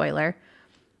era, spoiler,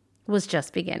 was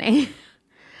just beginning.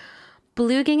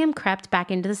 Blue gingham crept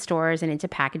back into the stores and into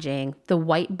packaging. The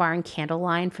White Barn candle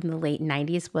line from the late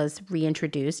 90s was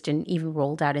reintroduced and even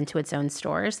rolled out into its own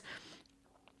stores.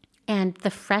 And the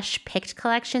Fresh Picked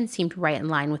collection seemed right in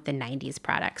line with the 90s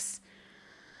products.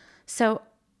 So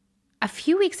a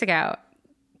few weeks ago,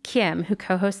 Kim, who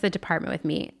co-hosts the department with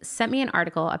me, sent me an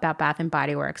article about Bath &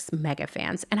 Body Works mega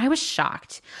fans, and I was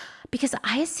shocked because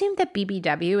I assumed that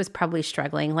BBW was probably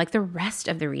struggling like the rest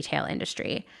of the retail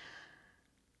industry.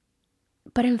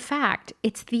 But in fact,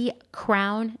 it's the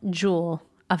crown jewel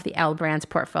of the L Brands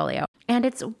portfolio, and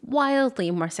it's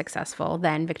wildly more successful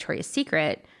than Victoria's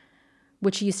Secret,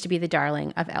 which used to be the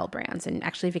darling of L Brands. And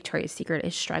actually, Victoria's Secret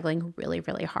is struggling really,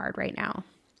 really hard right now.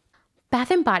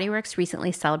 Bath & Body Works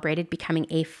recently celebrated becoming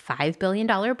a $5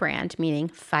 billion brand, meaning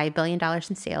 $5 billion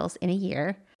in sales in a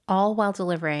year, all while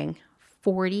delivering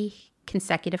 40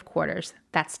 consecutive quarters,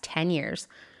 that's 10 years,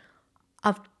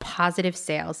 of positive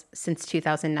sales since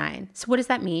 2009. So what does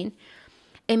that mean?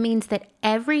 It means that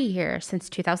every year since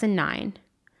 2009,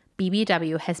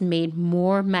 BBW has made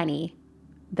more money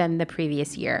than the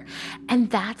previous year. And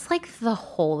that's like the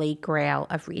holy grail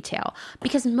of retail,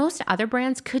 because most other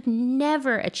brands could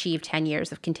never achieve 10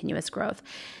 years of continuous growth.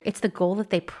 It's the goal that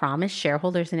they promise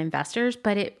shareholders and investors,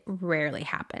 but it rarely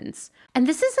happens. And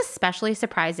this is especially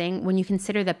surprising when you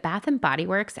consider that Bath & Body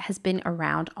Works has been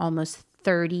around almost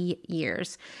 30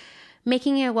 years,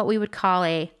 making it what we would call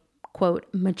a, quote,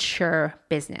 mature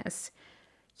business.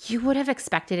 You would have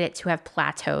expected it to have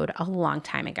plateaued a long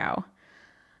time ago.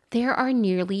 There are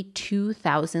nearly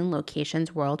 2,000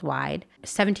 locations worldwide,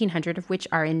 1,700 of which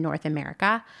are in North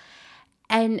America.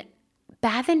 And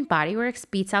Bath & Body Works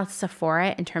beats out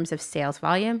Sephora in terms of sales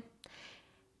volume,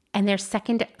 and they're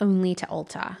second only to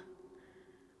Ulta,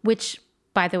 which,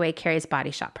 by the way, carries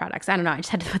Body Shop products. I don't know, I just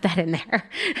had to put that in there.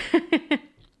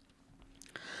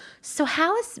 So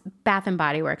how is Bath &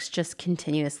 Body Works just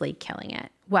continuously killing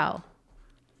it? Well,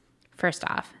 first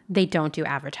off, they don't do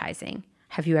advertising.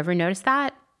 Have you ever noticed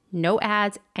that? No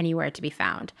ads anywhere to be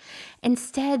found.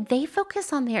 Instead, they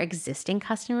focus on their existing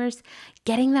customers,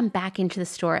 getting them back into the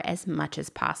store as much as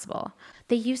possible.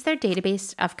 They use their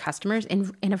database of customers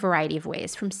in a variety of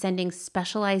ways, from sending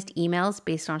specialized emails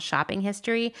based on shopping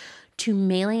history to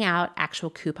mailing out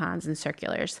actual coupons and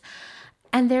circulars.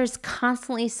 And there's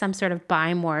constantly some sort of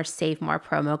buy more, save more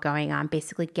promo going on,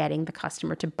 basically getting the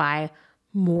customer to buy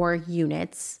more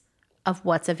units of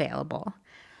what's available.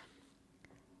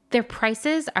 Their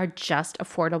prices are just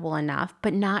affordable enough,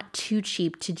 but not too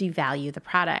cheap to devalue the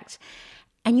product.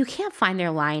 And you can't find their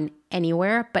line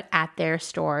anywhere but at their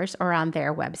stores or on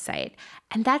their website.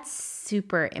 And that's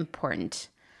super important.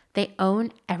 They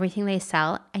own everything they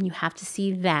sell, and you have to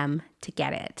see them to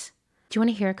get it. Do you want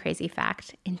to hear a crazy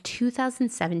fact? In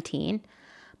 2017,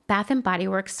 Bath & Body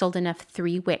Works sold enough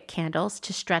 3-wick candles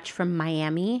to stretch from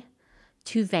Miami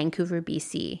to Vancouver,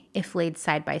 BC, if laid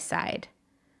side by side.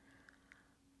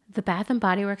 The Bath &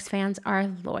 Body Works fans are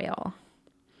loyal.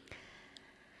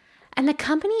 And the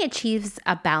company achieves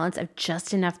a balance of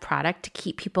just enough product to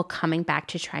keep people coming back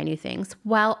to try new things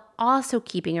while also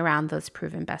keeping around those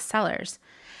proven bestsellers.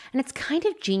 And it's kind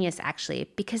of genius,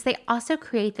 actually, because they also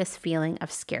create this feeling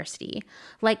of scarcity.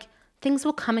 Like, things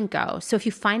will come and go. So if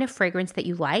you find a fragrance that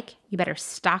you like, you better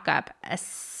stock up,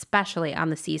 especially on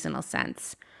the seasonal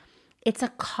scents. It's a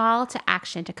call to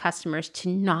action to customers to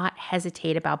not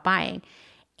hesitate about buying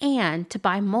and to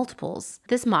buy multiples.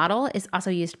 This model is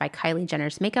also used by Kylie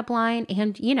Jenner's makeup line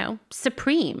and,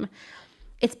 Supreme.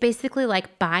 It's basically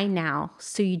like buy now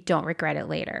so you don't regret it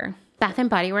later. Bath &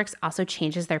 Body Works also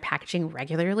changes their packaging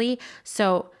regularly,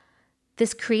 so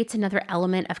this creates another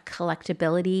element of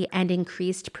collectability and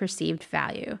increased perceived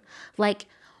value. Like,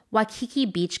 Waikiki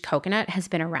Beach Coconut has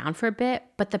been around for a bit,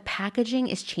 but the packaging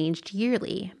is changed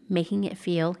yearly, making it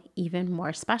feel even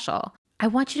more special. I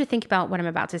want you to think about what I'm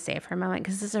about to say for a moment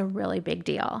because this is a really big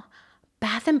deal.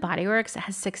 Bath & Body Works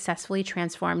has successfully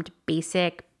transformed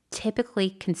basic, typically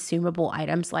consumable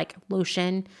items like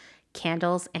lotion,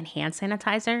 candles, and hand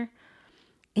sanitizer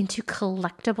into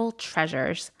collectible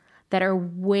treasures that are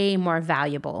way more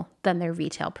valuable than their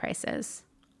retail prices.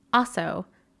 Also,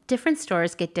 different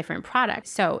stores get different products.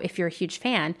 So if you're a huge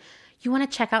fan, you want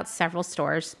to check out several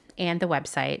stores and the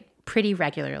website pretty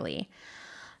regularly.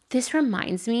 This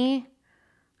reminds me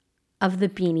of the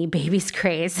Beanie Babies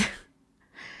craze.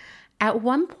 At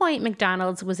one point,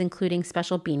 McDonald's was including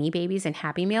special Beanie Babies in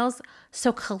Happy Meals,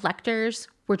 so collectors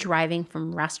were driving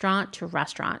from restaurant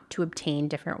to obtain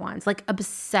different ones, like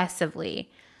obsessively.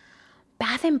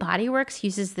 Bath & Body Works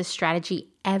uses this strategy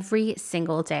every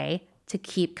single day to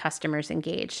keep customers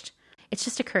engaged. It's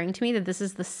just occurring to me that this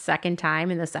is the second time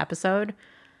in this episode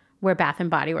where Bath &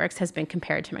 Body Works has been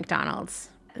compared to McDonald's.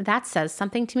 That says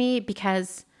something to me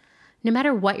because no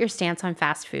matter what your stance on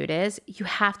fast food is, you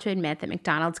have to admit that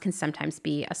McDonald's can sometimes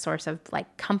be a source of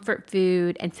comfort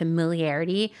food and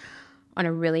familiarity on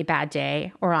a really bad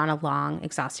day or on a long,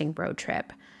 exhausting road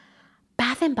trip.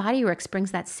 Bath & Body Works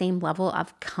brings that same level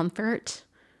of comfort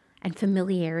and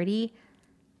familiarity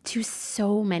to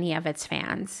so many of its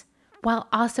fans, while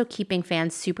also keeping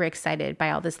fans super excited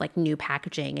by all this new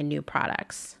packaging and new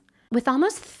products. With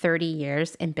almost 30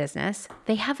 years in business,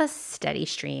 they have a steady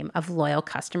stream of loyal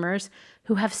customers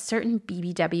who have certain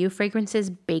BBW fragrances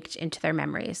baked into their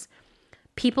memories.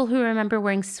 People who remember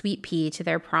wearing Sweet Pea to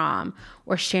their prom,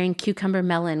 or sharing Cucumber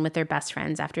Melon with their best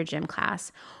friends after gym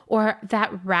class, or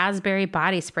that raspberry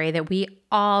body spray that we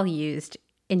all used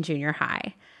in junior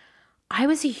high. I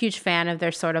was a huge fan of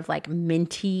their sort of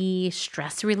minty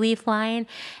stress relief line,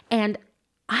 and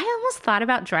I almost thought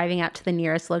about driving out to the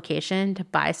nearest location to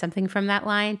buy something from that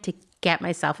line to get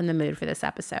myself in the mood for this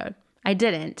episode. I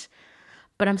didn't,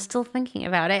 but I'm still thinking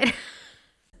about it.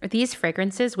 These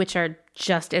fragrances, which are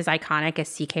just as iconic as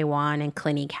CK1 and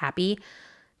Clinique Happy,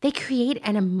 they create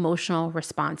an emotional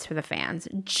response for the fans,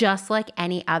 just like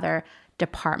any other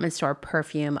department store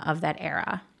perfume of that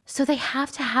era. So they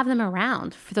have to have them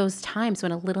around for those times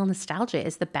when a little nostalgia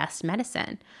is the best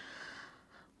medicine.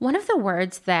 One of the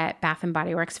words that Bath &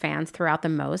 Body Works fans throw out the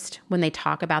most when they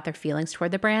talk about their feelings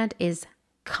toward the brand is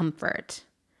comfort.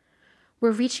 We're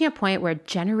reaching a point where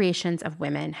generations of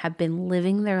women have been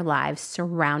living their lives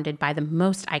surrounded by the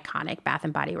most iconic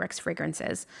Bath & Body Works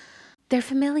fragrances. Their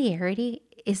familiarity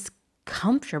is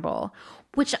comfortable,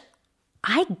 which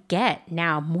I get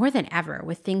now more than ever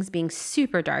with things being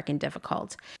super dark and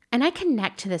difficult. And I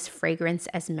connect to this fragrance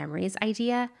as memories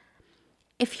idea.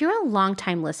 If you're a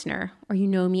longtime listener or you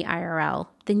know me IRL,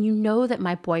 then you know that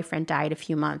my boyfriend died a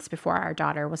few months before our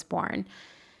daughter was born.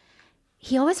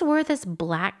 He always wore this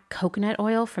black coconut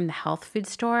oil from the health food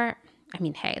store. I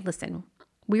mean, hey, listen,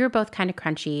 we were both kind of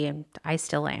crunchy and I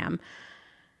still am.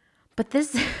 But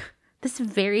this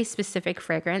very specific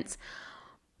fragrance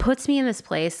puts me in this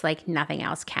place like nothing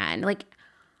else can.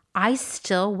 I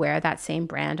still wear that same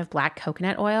brand of black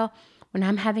coconut oil when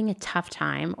I'm having a tough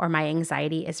time or my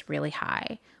anxiety is really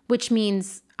high, which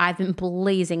means I've been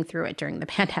blazing through it during the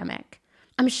pandemic.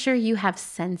 I'm sure you have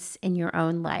scents in your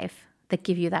own life that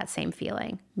give you that same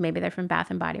feeling. Maybe they're from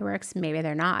Bath & Body Works, maybe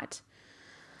they're not.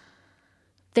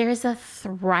 There's a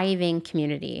thriving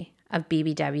community of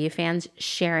BBW fans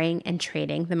sharing and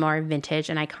trading the more vintage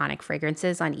and iconic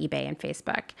fragrances on eBay and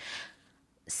Facebook.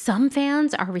 Some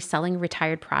fans are reselling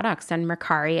retired products on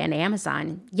Mercari and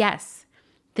Amazon. Yes,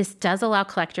 This does allow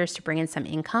collectors to bring in some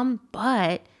income,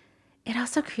 but it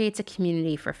also creates a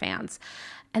community for fans.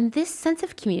 And this sense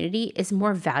of community is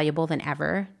more valuable than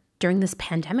ever during this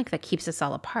pandemic that keeps us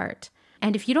all apart.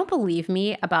 And if you don't believe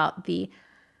me about the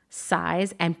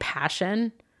size and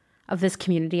passion of this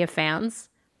community of fans,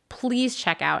 please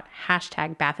check out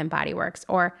hashtag Bath and Body Works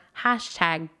or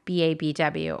hashtag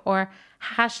BABW or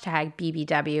hashtag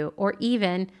BBW, or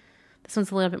even, this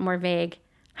one's a little bit more vague,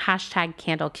 hashtag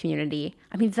Candle Community.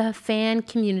 I mean, the fan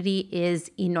community is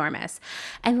enormous.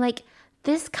 And like,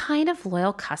 this kind of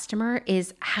loyal customer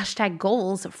is hashtag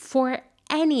goals for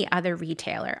any other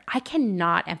retailer. I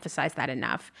cannot emphasize that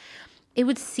enough. It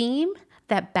would seem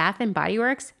that Bath and Body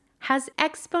Works has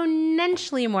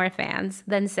exponentially more fans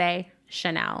than, say,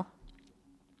 Chanel.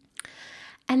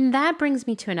 And that brings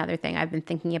me to another thing I've been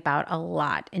thinking about a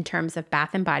lot in terms of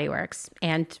Bath and Body Works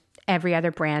and every other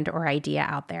brand or idea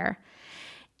out there.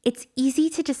 It's easy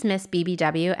to dismiss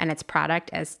BBW and its product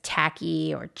as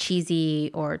tacky or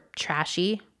cheesy or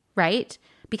trashy, right?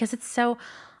 Because it's so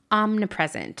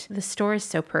omnipresent. The store is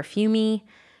so perfumey.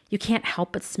 You can't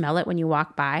help but smell it when you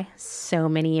walk by. So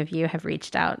many of you have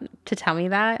reached out to tell me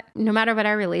that. No matter what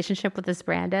our relationship with this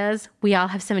brand is, we all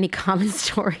have so many common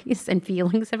stories and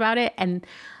feelings about it. And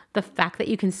the fact that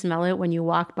you can smell it when you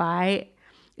walk by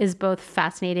is both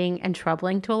fascinating and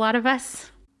troubling to a lot of us.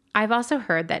 I've also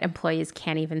heard that employees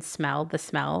can't even smell the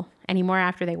smell anymore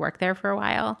after they work there for a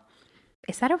while.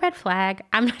 Is that a red flag?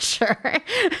 I'm not sure.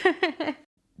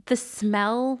 The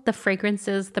smell, the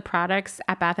fragrances, the products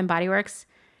at Bath and Body Works,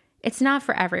 it's not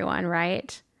for everyone,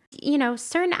 right? You know,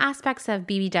 certain aspects of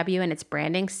BBW and its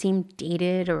branding seem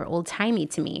dated or old-timey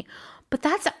to me, but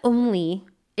that's only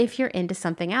if you're into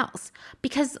something else,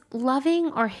 because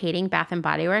loving or hating Bath and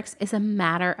Body Works is a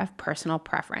matter of personal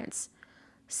preference.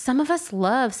 Some of us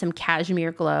love some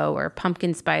cashmere glow or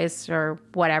pumpkin spice or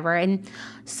whatever, and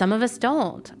some of us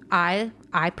don't. I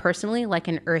personally like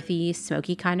an earthy,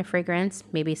 smoky kind of fragrance,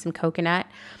 maybe some coconut.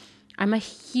 I'm a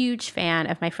huge fan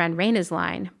of my friend Raina's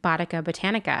line, Botica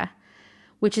Botanica,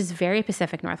 which is very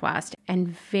Pacific Northwest and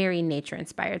very nature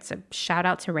inspired. So shout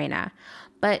out to Raina.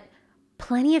 But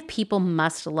plenty of people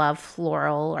must love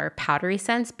floral or powdery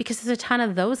scents because there's a ton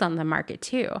of those on the market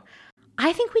too.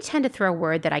 I think we tend to throw a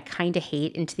word that I kind of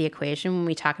hate into the equation when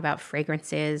we talk about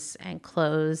fragrances and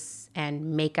clothes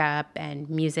and makeup and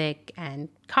music and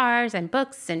cars and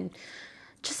books and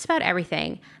just about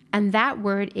everything. And that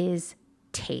word is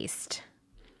taste.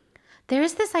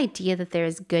 There's this idea that there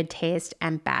is good taste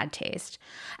and bad taste,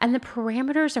 and the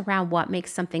parameters around what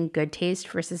makes something good taste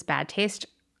versus bad taste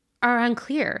are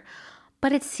unclear.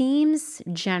 But it seems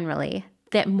generally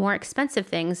that more expensive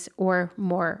things or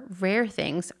more rare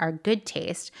things are good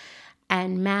taste,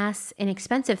 and mass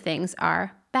inexpensive things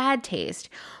are bad taste.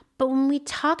 But when we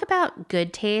talk about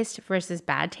good taste versus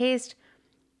bad taste,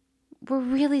 we're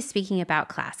really speaking about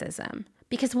classism.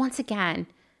 Because once again,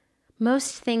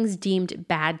 most things deemed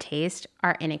bad taste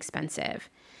are inexpensive.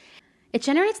 It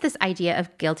generates this idea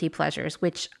of guilty pleasures,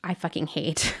 which I fucking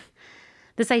hate.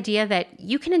 This idea that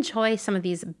you can enjoy some of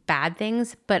these bad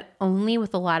things, but only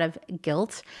with a lot of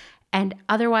guilt, and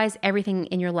otherwise everything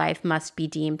in your life must be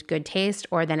deemed good taste,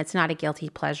 or then it's not a guilty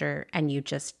pleasure and you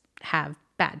just have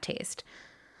bad taste.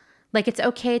 Like, it's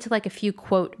okay to like a few,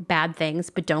 quote, bad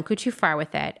things, but don't go too far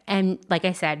with it. And like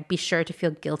I said, be sure to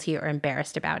feel guilty or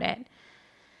embarrassed about it.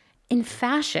 In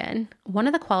fashion, one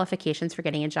of the qualifications for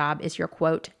getting a job is your,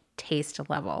 quote, taste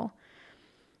level.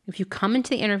 If you come into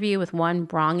the interview with one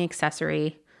wrong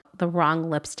accessory, the wrong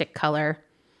lipstick color,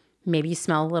 maybe you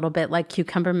smell a little bit like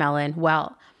cucumber melon,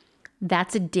 well,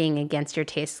 that's a ding against your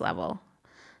taste level.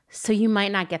 So you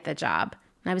might not get the job.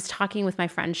 And I was talking with my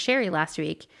friend Sherry last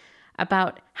week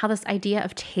about how this idea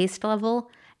of taste level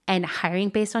and hiring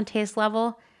based on taste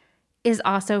level is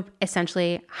also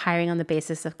essentially hiring on the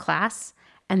basis of class,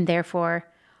 and therefore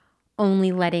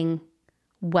only letting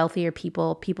wealthier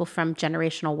people from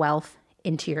generational wealth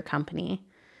into your company.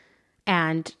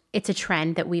 And it's a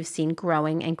trend that we've seen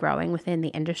growing and growing within the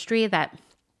industry, that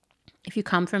if you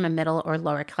come from a middle or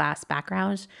lower class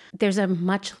background, there's a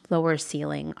much lower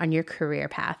ceiling on your career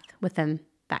path within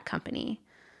that company.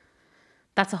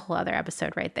 That's a whole other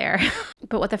episode right there.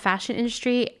 But what the fashion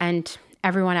industry and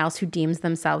everyone else who deems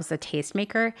themselves a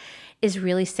tastemaker is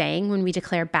really saying when we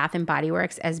declare Bath and Body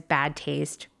Works as bad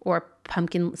taste, or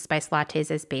pumpkin spice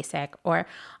lattes as basic, or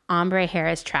ombre hair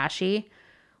as trashy,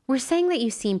 we're saying that you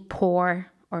seem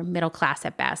poor or middle class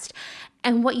at best.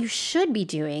 And what you should be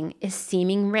doing is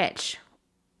seeming rich,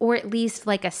 or at least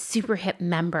like a super hip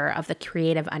member of the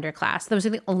creative underclass. Those are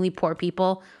the only poor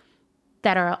people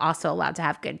that are also allowed to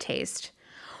have good taste.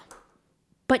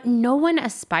 But no one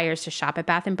aspires to shop at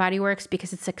Bath & Body Works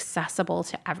because it's accessible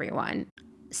to everyone.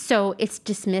 So it's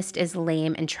dismissed as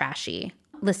lame and trashy.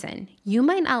 Listen, you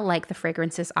might not like the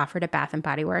fragrances offered at Bath &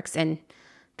 Body Works, and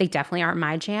they definitely aren't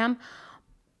my jam,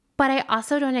 but I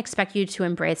also don't expect you to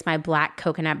embrace my black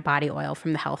coconut body oil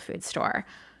from the health food store.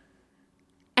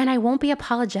 And I won't be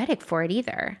apologetic for it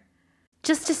either.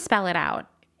 Just to spell it out,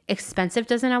 expensive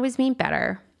doesn't always mean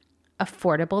better.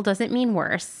 Affordable doesn't mean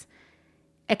worse.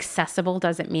 Accessible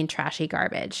doesn't mean trashy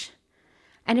garbage.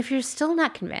 And if you're still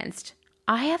not convinced,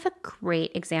 I have a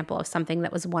great example of something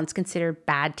that was once considered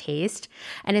bad taste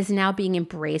and is now being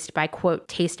embraced by, quote,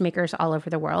 tastemakers all over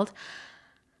the world.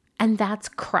 And that's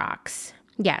Crocs.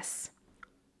 Yes.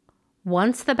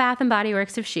 Once the Bath & Body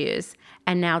Works of shoes,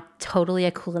 and now totally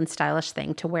a cool and stylish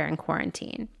thing to wear in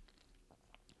quarantine.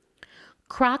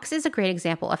 Crocs is a great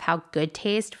example of how good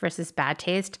taste versus bad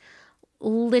taste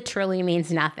literally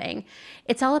means nothing.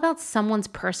 It's all about someone's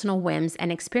personal whims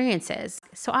and experiences.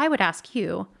 So I would ask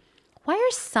you, why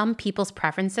are some people's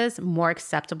preferences more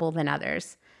acceptable than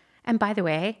others? And by the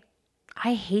way,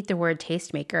 I hate the word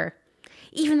tastemaker,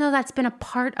 even though that's been a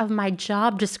part of my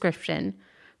job description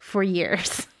for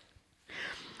years.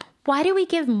 Why do we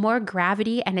give more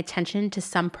gravity and attention to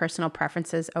some personal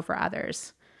preferences over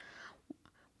others?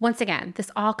 Once again,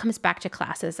 this all comes back to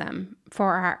classism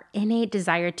for our innate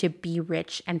desire to be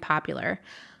rich and popular.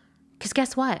 Because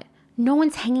guess what? No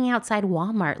one's hanging outside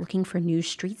Walmart looking for new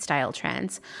street style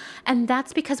trends. And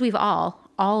that's because we've all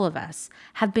of us,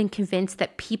 have been convinced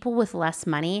that people with less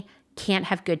money can't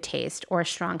have good taste or a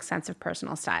strong sense of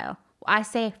personal style. I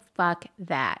say, fuck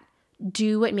that.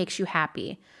 Do what makes you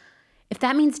happy. If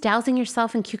that means dousing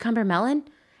yourself in cucumber melon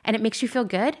and it makes you feel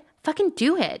good, fucking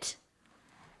do it.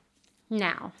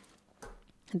 Now,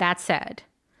 that said,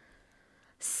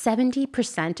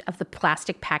 70% of the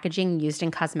plastic packaging used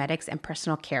in cosmetics and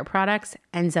personal care products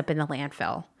ends up in the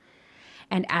landfill.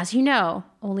 And as you know,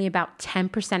 only about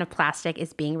 10% of plastic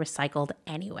is being recycled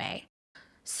anyway.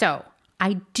 So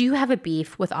I do have a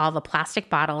beef with all the plastic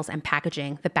bottles and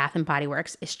packaging that Bath & Body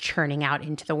Works is churning out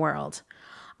into the world.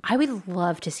 I would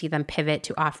love to see them pivot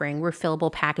to offering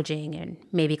refillable packaging and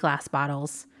maybe glass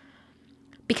bottles.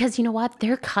 Because you know what?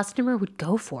 Their customer would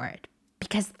go for it.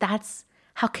 Because that's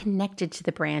how connected to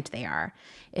the brand they are.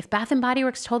 If Bath & Body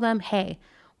Works told them, hey,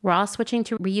 we're all switching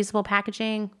to reusable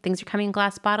packaging, things are coming in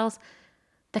glass bottles,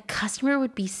 the customer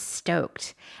would be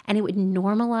stoked. And it would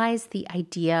normalize the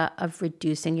idea of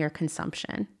reducing your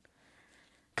consumption.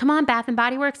 Come on, Bath &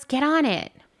 Body Works, get on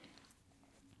it.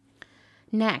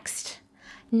 Next.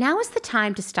 Now is the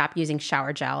time to stop using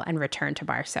shower gel and return to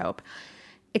bar soap.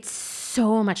 It's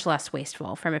so much less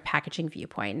wasteful from a packaging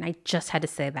viewpoint, and I just had to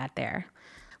say that there.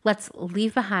 Let's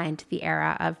leave behind the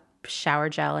era of shower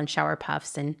gel and shower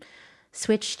puffs and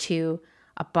switch to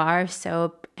a bar of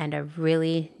soap and a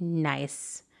really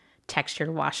nice textured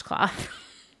washcloth.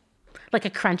 Like a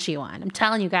crunchy one. I'm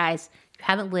telling you guys, you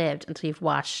haven't lived until you've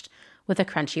washed with a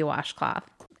crunchy washcloth.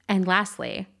 And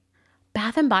lastly,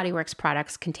 Bath & Body Works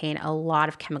products contain a lot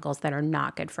of chemicals that are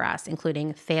not good for us,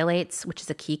 including phthalates, which is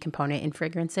a key component in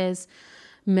fragrances,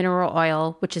 mineral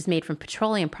oil, which is made from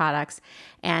petroleum products,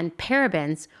 and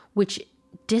parabens, which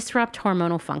disrupt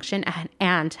hormonal function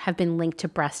and have been linked to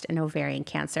breast and ovarian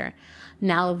cancer.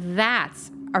 Now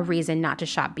that's a reason not to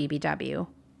shop BBW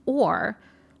or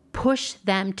push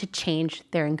them to change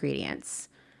their ingredients.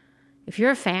 If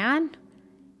you're a fan,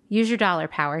 use your dollar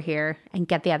power here and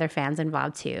get the other fans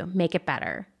involved too. Make it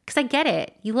better. Because I get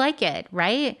it. You like it,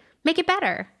 right? Make it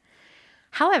better.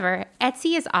 However,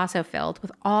 Etsy is also filled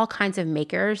with all kinds of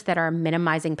makers that are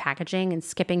minimizing packaging and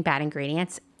skipping bad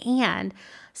ingredients. And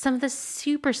some of the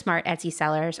super smart Etsy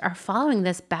sellers are following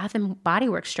this Bath & Body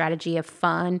Works strategy of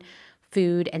fun,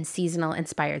 food, and seasonal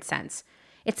inspired scents.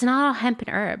 It's not all hemp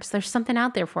and herbs. There's something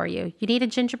out there for you. You need a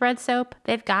gingerbread soap?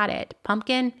 They've got it.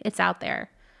 Pumpkin? It's out there.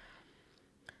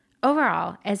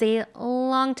 Overall, as a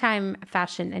longtime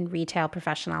fashion and retail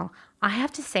professional, I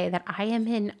have to say that I am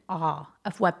in awe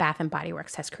of what Bath & Body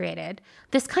Works has created.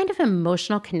 This kind of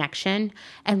emotional connection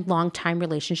and long-time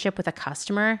relationship with a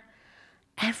customer,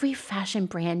 every fashion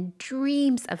brand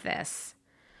dreams of this.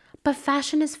 But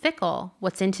fashion is fickle.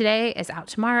 What's in today is out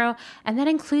tomorrow, and that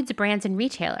includes brands and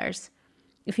retailers.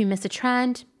 If you miss a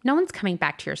trend, no one's coming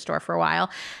back to your store for a while.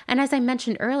 And as I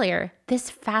mentioned earlier, this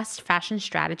fast fashion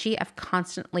strategy of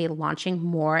constantly launching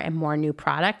more and more new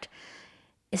product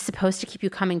is supposed to keep you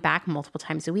coming back multiple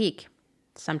times a week.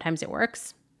 Sometimes it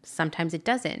works, sometimes it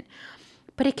doesn't.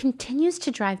 But it continues to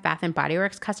drive Bath & Body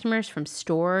Works customers from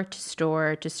store to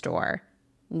store to store,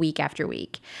 week after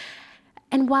week.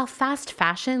 And while fast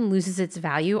fashion loses its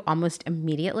value almost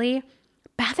immediately,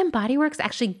 Bath and Body Works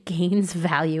actually gains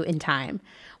value in time.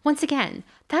 Once again,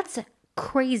 that's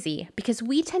crazy because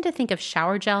we tend to think of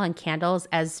shower gel and candles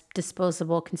as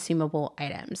disposable, consumable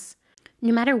items.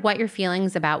 No matter what your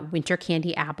feelings about winter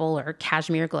candy apple or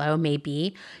cashmere glow may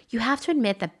be, you have to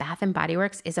admit that Bath & Body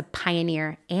Works is a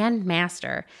pioneer and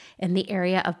master in the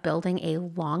area of building a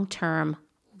long-term,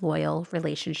 loyal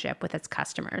relationship with its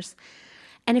customers.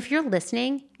 And if you're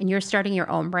listening and you're starting your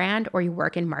own brand or you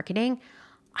work in marketing,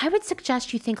 I would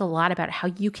suggest you think a lot about how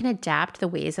you can adapt the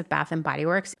ways of Bath & Body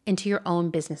Works into your own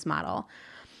business model.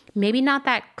 Maybe not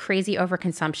that crazy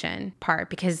overconsumption part,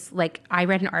 because I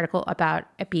read an article about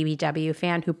a BBW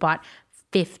fan who bought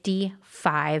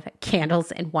 55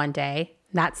 candles in one day.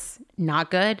 That's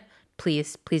not good.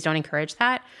 Please don't encourage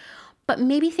that. But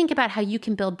maybe think about how you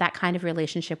can build that kind of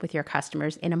relationship with your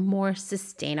customers in a more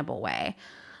sustainable way.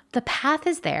 The path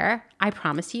is there, I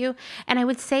promise you. And I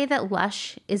would say that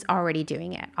Lush is already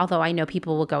doing it. Although I know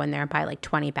people will go in there and buy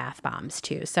 20 bath bombs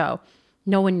too. So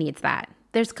no one needs that.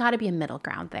 There's got to be a middle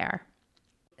ground there.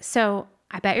 So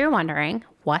I bet you're wondering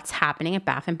what's happening at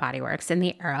Bath & Body Works in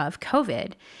the era of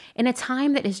COVID, in a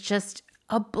time that is just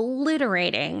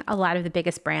obliterating a lot of the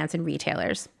biggest brands and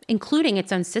retailers, including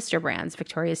its own sister brands,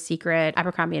 Victoria's Secret,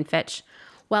 Abercrombie & Fitch.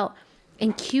 Well,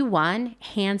 in Q1,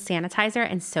 hand sanitizer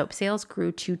and soap sales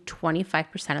grew to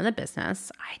 25% of the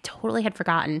business. I totally had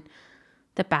forgotten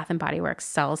that Bath & Body Works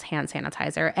sells hand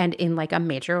sanitizer, and in a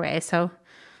major way. So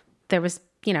there was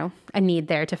a need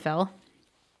there to fill.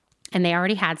 And they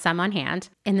already had some on hand.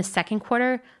 In the second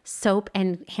quarter, soap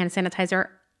and hand sanitizer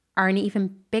are an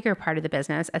even bigger part of the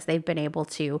business as they've been able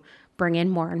to bring in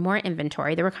more and more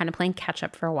inventory. They were kind of playing catch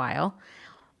up for a while.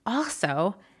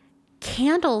 Also,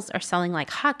 candles are selling like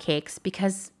hotcakes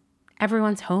because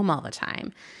everyone's home all the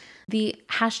time. The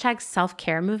hashtag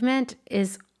self-care movement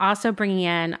is also bringing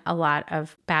in a lot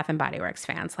of Bath & Body Works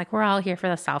fans. We're all here for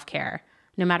the self-care,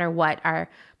 no matter what our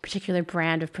particular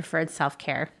brand of preferred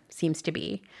self-care seems to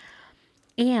be.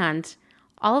 And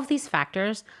all of these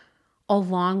factors,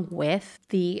 along with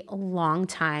the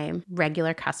long-time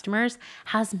regular customers,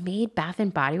 has made Bath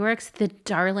 & Body Works the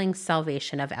darling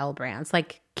salvation of L brands,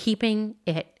 keeping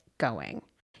it going.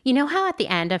 You know how at the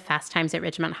end of Fast Times at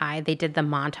Ridgemont High, they did the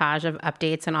montage of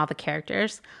updates on all the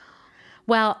characters?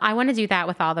 Well, I want to do that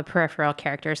with all the peripheral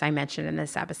characters I mentioned in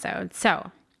this episode.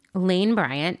 So, Lane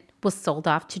Bryant was sold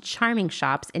off to Charming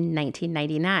Shops in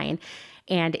 1999,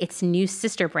 and its new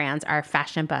sister brands are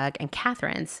Fashion Bug and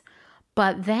Catherine's.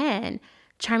 But then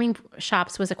Charming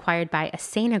Shops was acquired by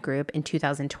Asana Group in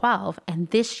 2012, and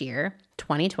this year,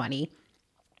 2020,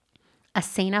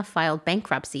 Asana filed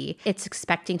bankruptcy. It's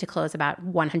expecting to close about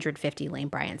 150 Lane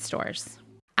Bryant stores.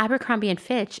 Abercrombie &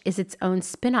 Fitch is its own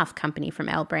spin-off company from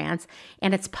L Brands,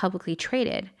 and it's publicly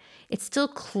traded. It's still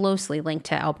closely linked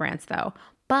to L Brands, though,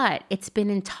 but it's been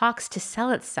in talks to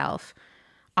sell itself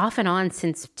off and on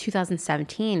since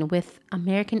 2017, with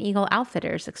American Eagle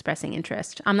Outfitters expressing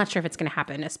interest. I'm not sure if it's going to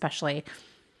happen, especially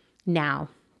now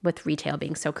with retail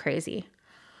being so crazy.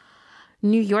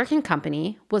 New York &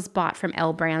 Company was bought from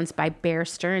L Brands by Bear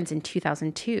Stearns in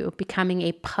 2002, becoming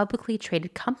a publicly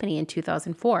traded company in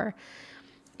 2004.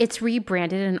 It's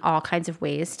rebranded in all kinds of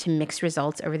ways to mixed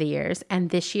results over the years, and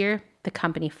this year, the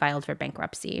company filed for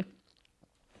bankruptcy.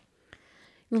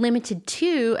 Limited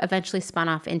Too eventually spun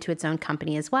off into its own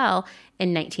company as well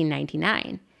in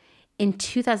 1999. In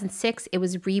 2006, it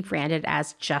was rebranded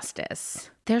as Justice.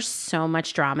 There's so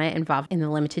much drama involved in the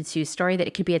Limited Too story that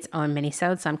it could be its own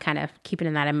minisode, so I'm kind of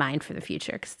keeping that in mind for the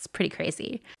future because it's pretty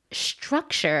crazy.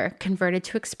 Structure converted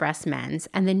to Express Men's,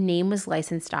 and the name was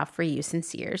licensed off for use in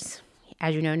Sears.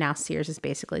 As you know, now Sears is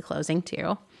basically closing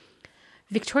too.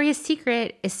 Victoria's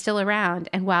Secret is still around,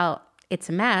 and while it's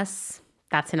a mess,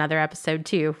 that's another episode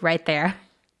too, right there.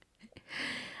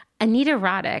 Anita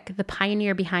Roddick, the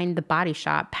pioneer behind The Body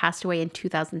Shop, passed away in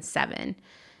 2007.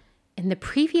 In the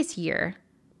previous year,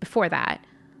 before that,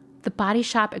 The Body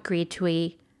Shop agreed to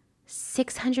a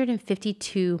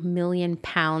 £652 million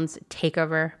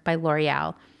takeover by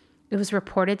L'Oreal. It was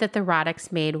reported that the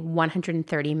Roddicks made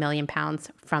 £130 million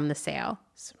from the sale.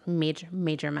 It's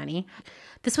major money.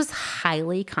 This was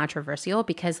highly controversial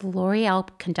because L'Oreal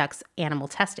conducts animal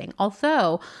testing,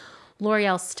 although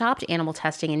L'Oreal stopped animal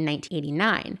testing in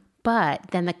 1989. But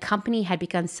then the company had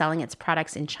begun selling its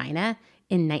products in China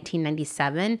in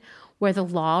 1997, where the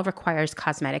law requires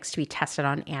cosmetics to be tested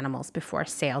on animals before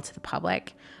sale to the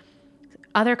public.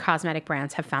 Other cosmetic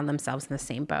brands have found themselves in the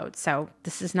same boat, so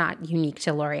this is not unique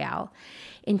to L'Oreal.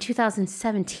 In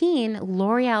 2017,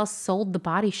 L'Oreal sold The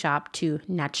Body Shop to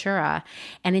Natura,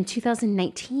 and in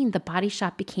 2019, The Body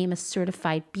Shop became a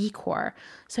certified B Corp,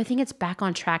 so I think it's back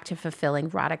on track to fulfilling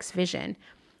Roddick's vision.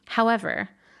 However,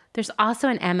 there's also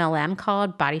an MLM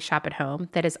called Body Shop at Home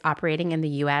that is operating in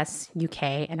the US,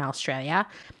 UK, and Australia.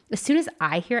 As soon as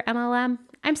I hear MLM,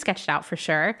 I'm sketched out for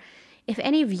sure. If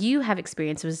any of you have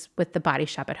experiences with the Body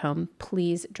Shop at Home,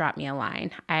 please drop me a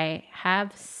line. I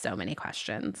have so many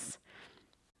questions.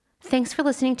 Thanks for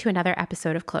listening to another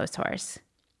episode of Clotheshorse.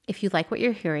 If you like what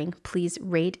you're hearing, please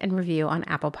rate and review on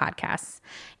Apple Podcasts.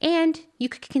 And you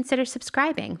could consider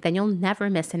subscribing, then you'll never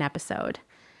miss an episode.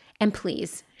 And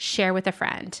please share with a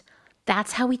friend.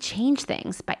 That's how we change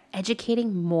things, by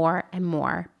educating more and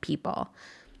more people.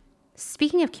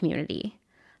 Speaking of community,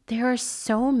 there are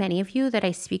so many of you that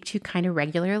I speak to kind of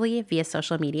regularly via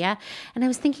social media, and I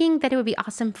was thinking that it would be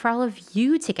awesome for all of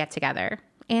you to get together,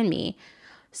 and me.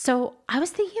 So I was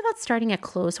thinking about starting a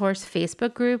Clotheshorse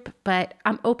Facebook group, but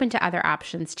I'm open to other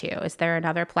options too. Is there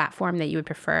another platform that you would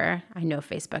prefer? I know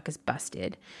Facebook is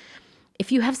busted. If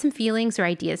you have some feelings or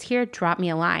ideas here, drop me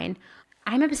a line.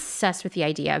 I'm obsessed with the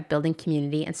idea of building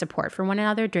community and support for one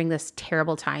another during this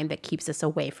terrible time that keeps us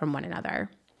away from one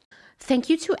another. Thank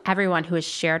you to everyone who has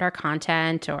shared our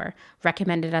content or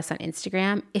recommended us on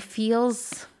Instagram. It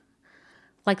feels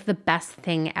like the best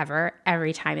thing ever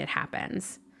every time it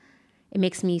happens. It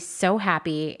makes me so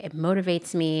happy. It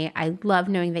motivates me. I love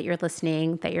knowing that you're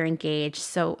listening, that you're engaged.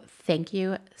 So thank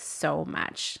you so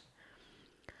much.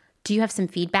 Do you have some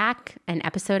feedback, an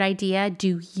episode idea?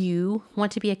 Do you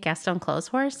want to be a guest on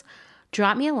Clotheshorse?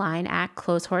 Drop me a line at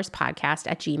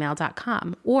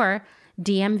clothehorsepodcast@gmail.com or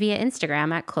DM via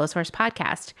Instagram at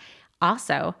clothehorsepodcast.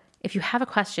 Also, if you have a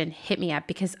question, hit me up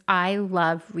because I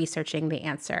love researching the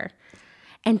answer.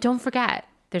 And don't forget,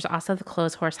 there's also the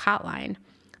Clotheshorse hotline.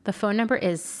 The phone number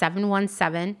is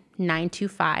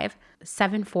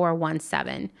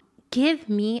 717-925-7417. Give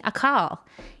me a call.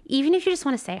 Even if you just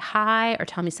want to say hi or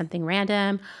tell me something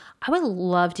random, I would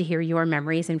love to hear your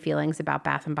memories and feelings about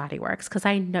Bath & Body Works because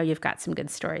I know you've got some good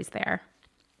stories there.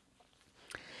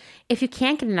 If you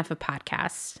can't get enough of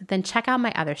podcasts, then check out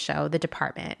my other show, The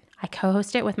Department. I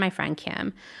co-host it with my friend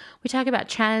Kim. We talk about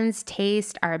trends,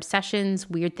 taste, our obsessions,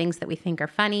 weird things that we think are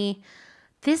funny.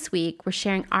 This week, we're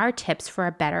sharing our tips for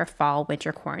a better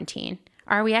fall-winter quarantine.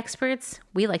 Are we experts?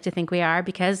 We like to think we are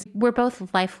because we're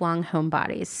both lifelong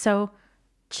homebodies, so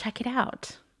check it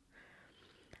out.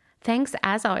 Thanks,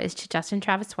 as always, to Justin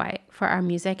Travis White for our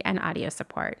music and audio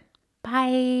support.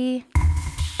 Bye.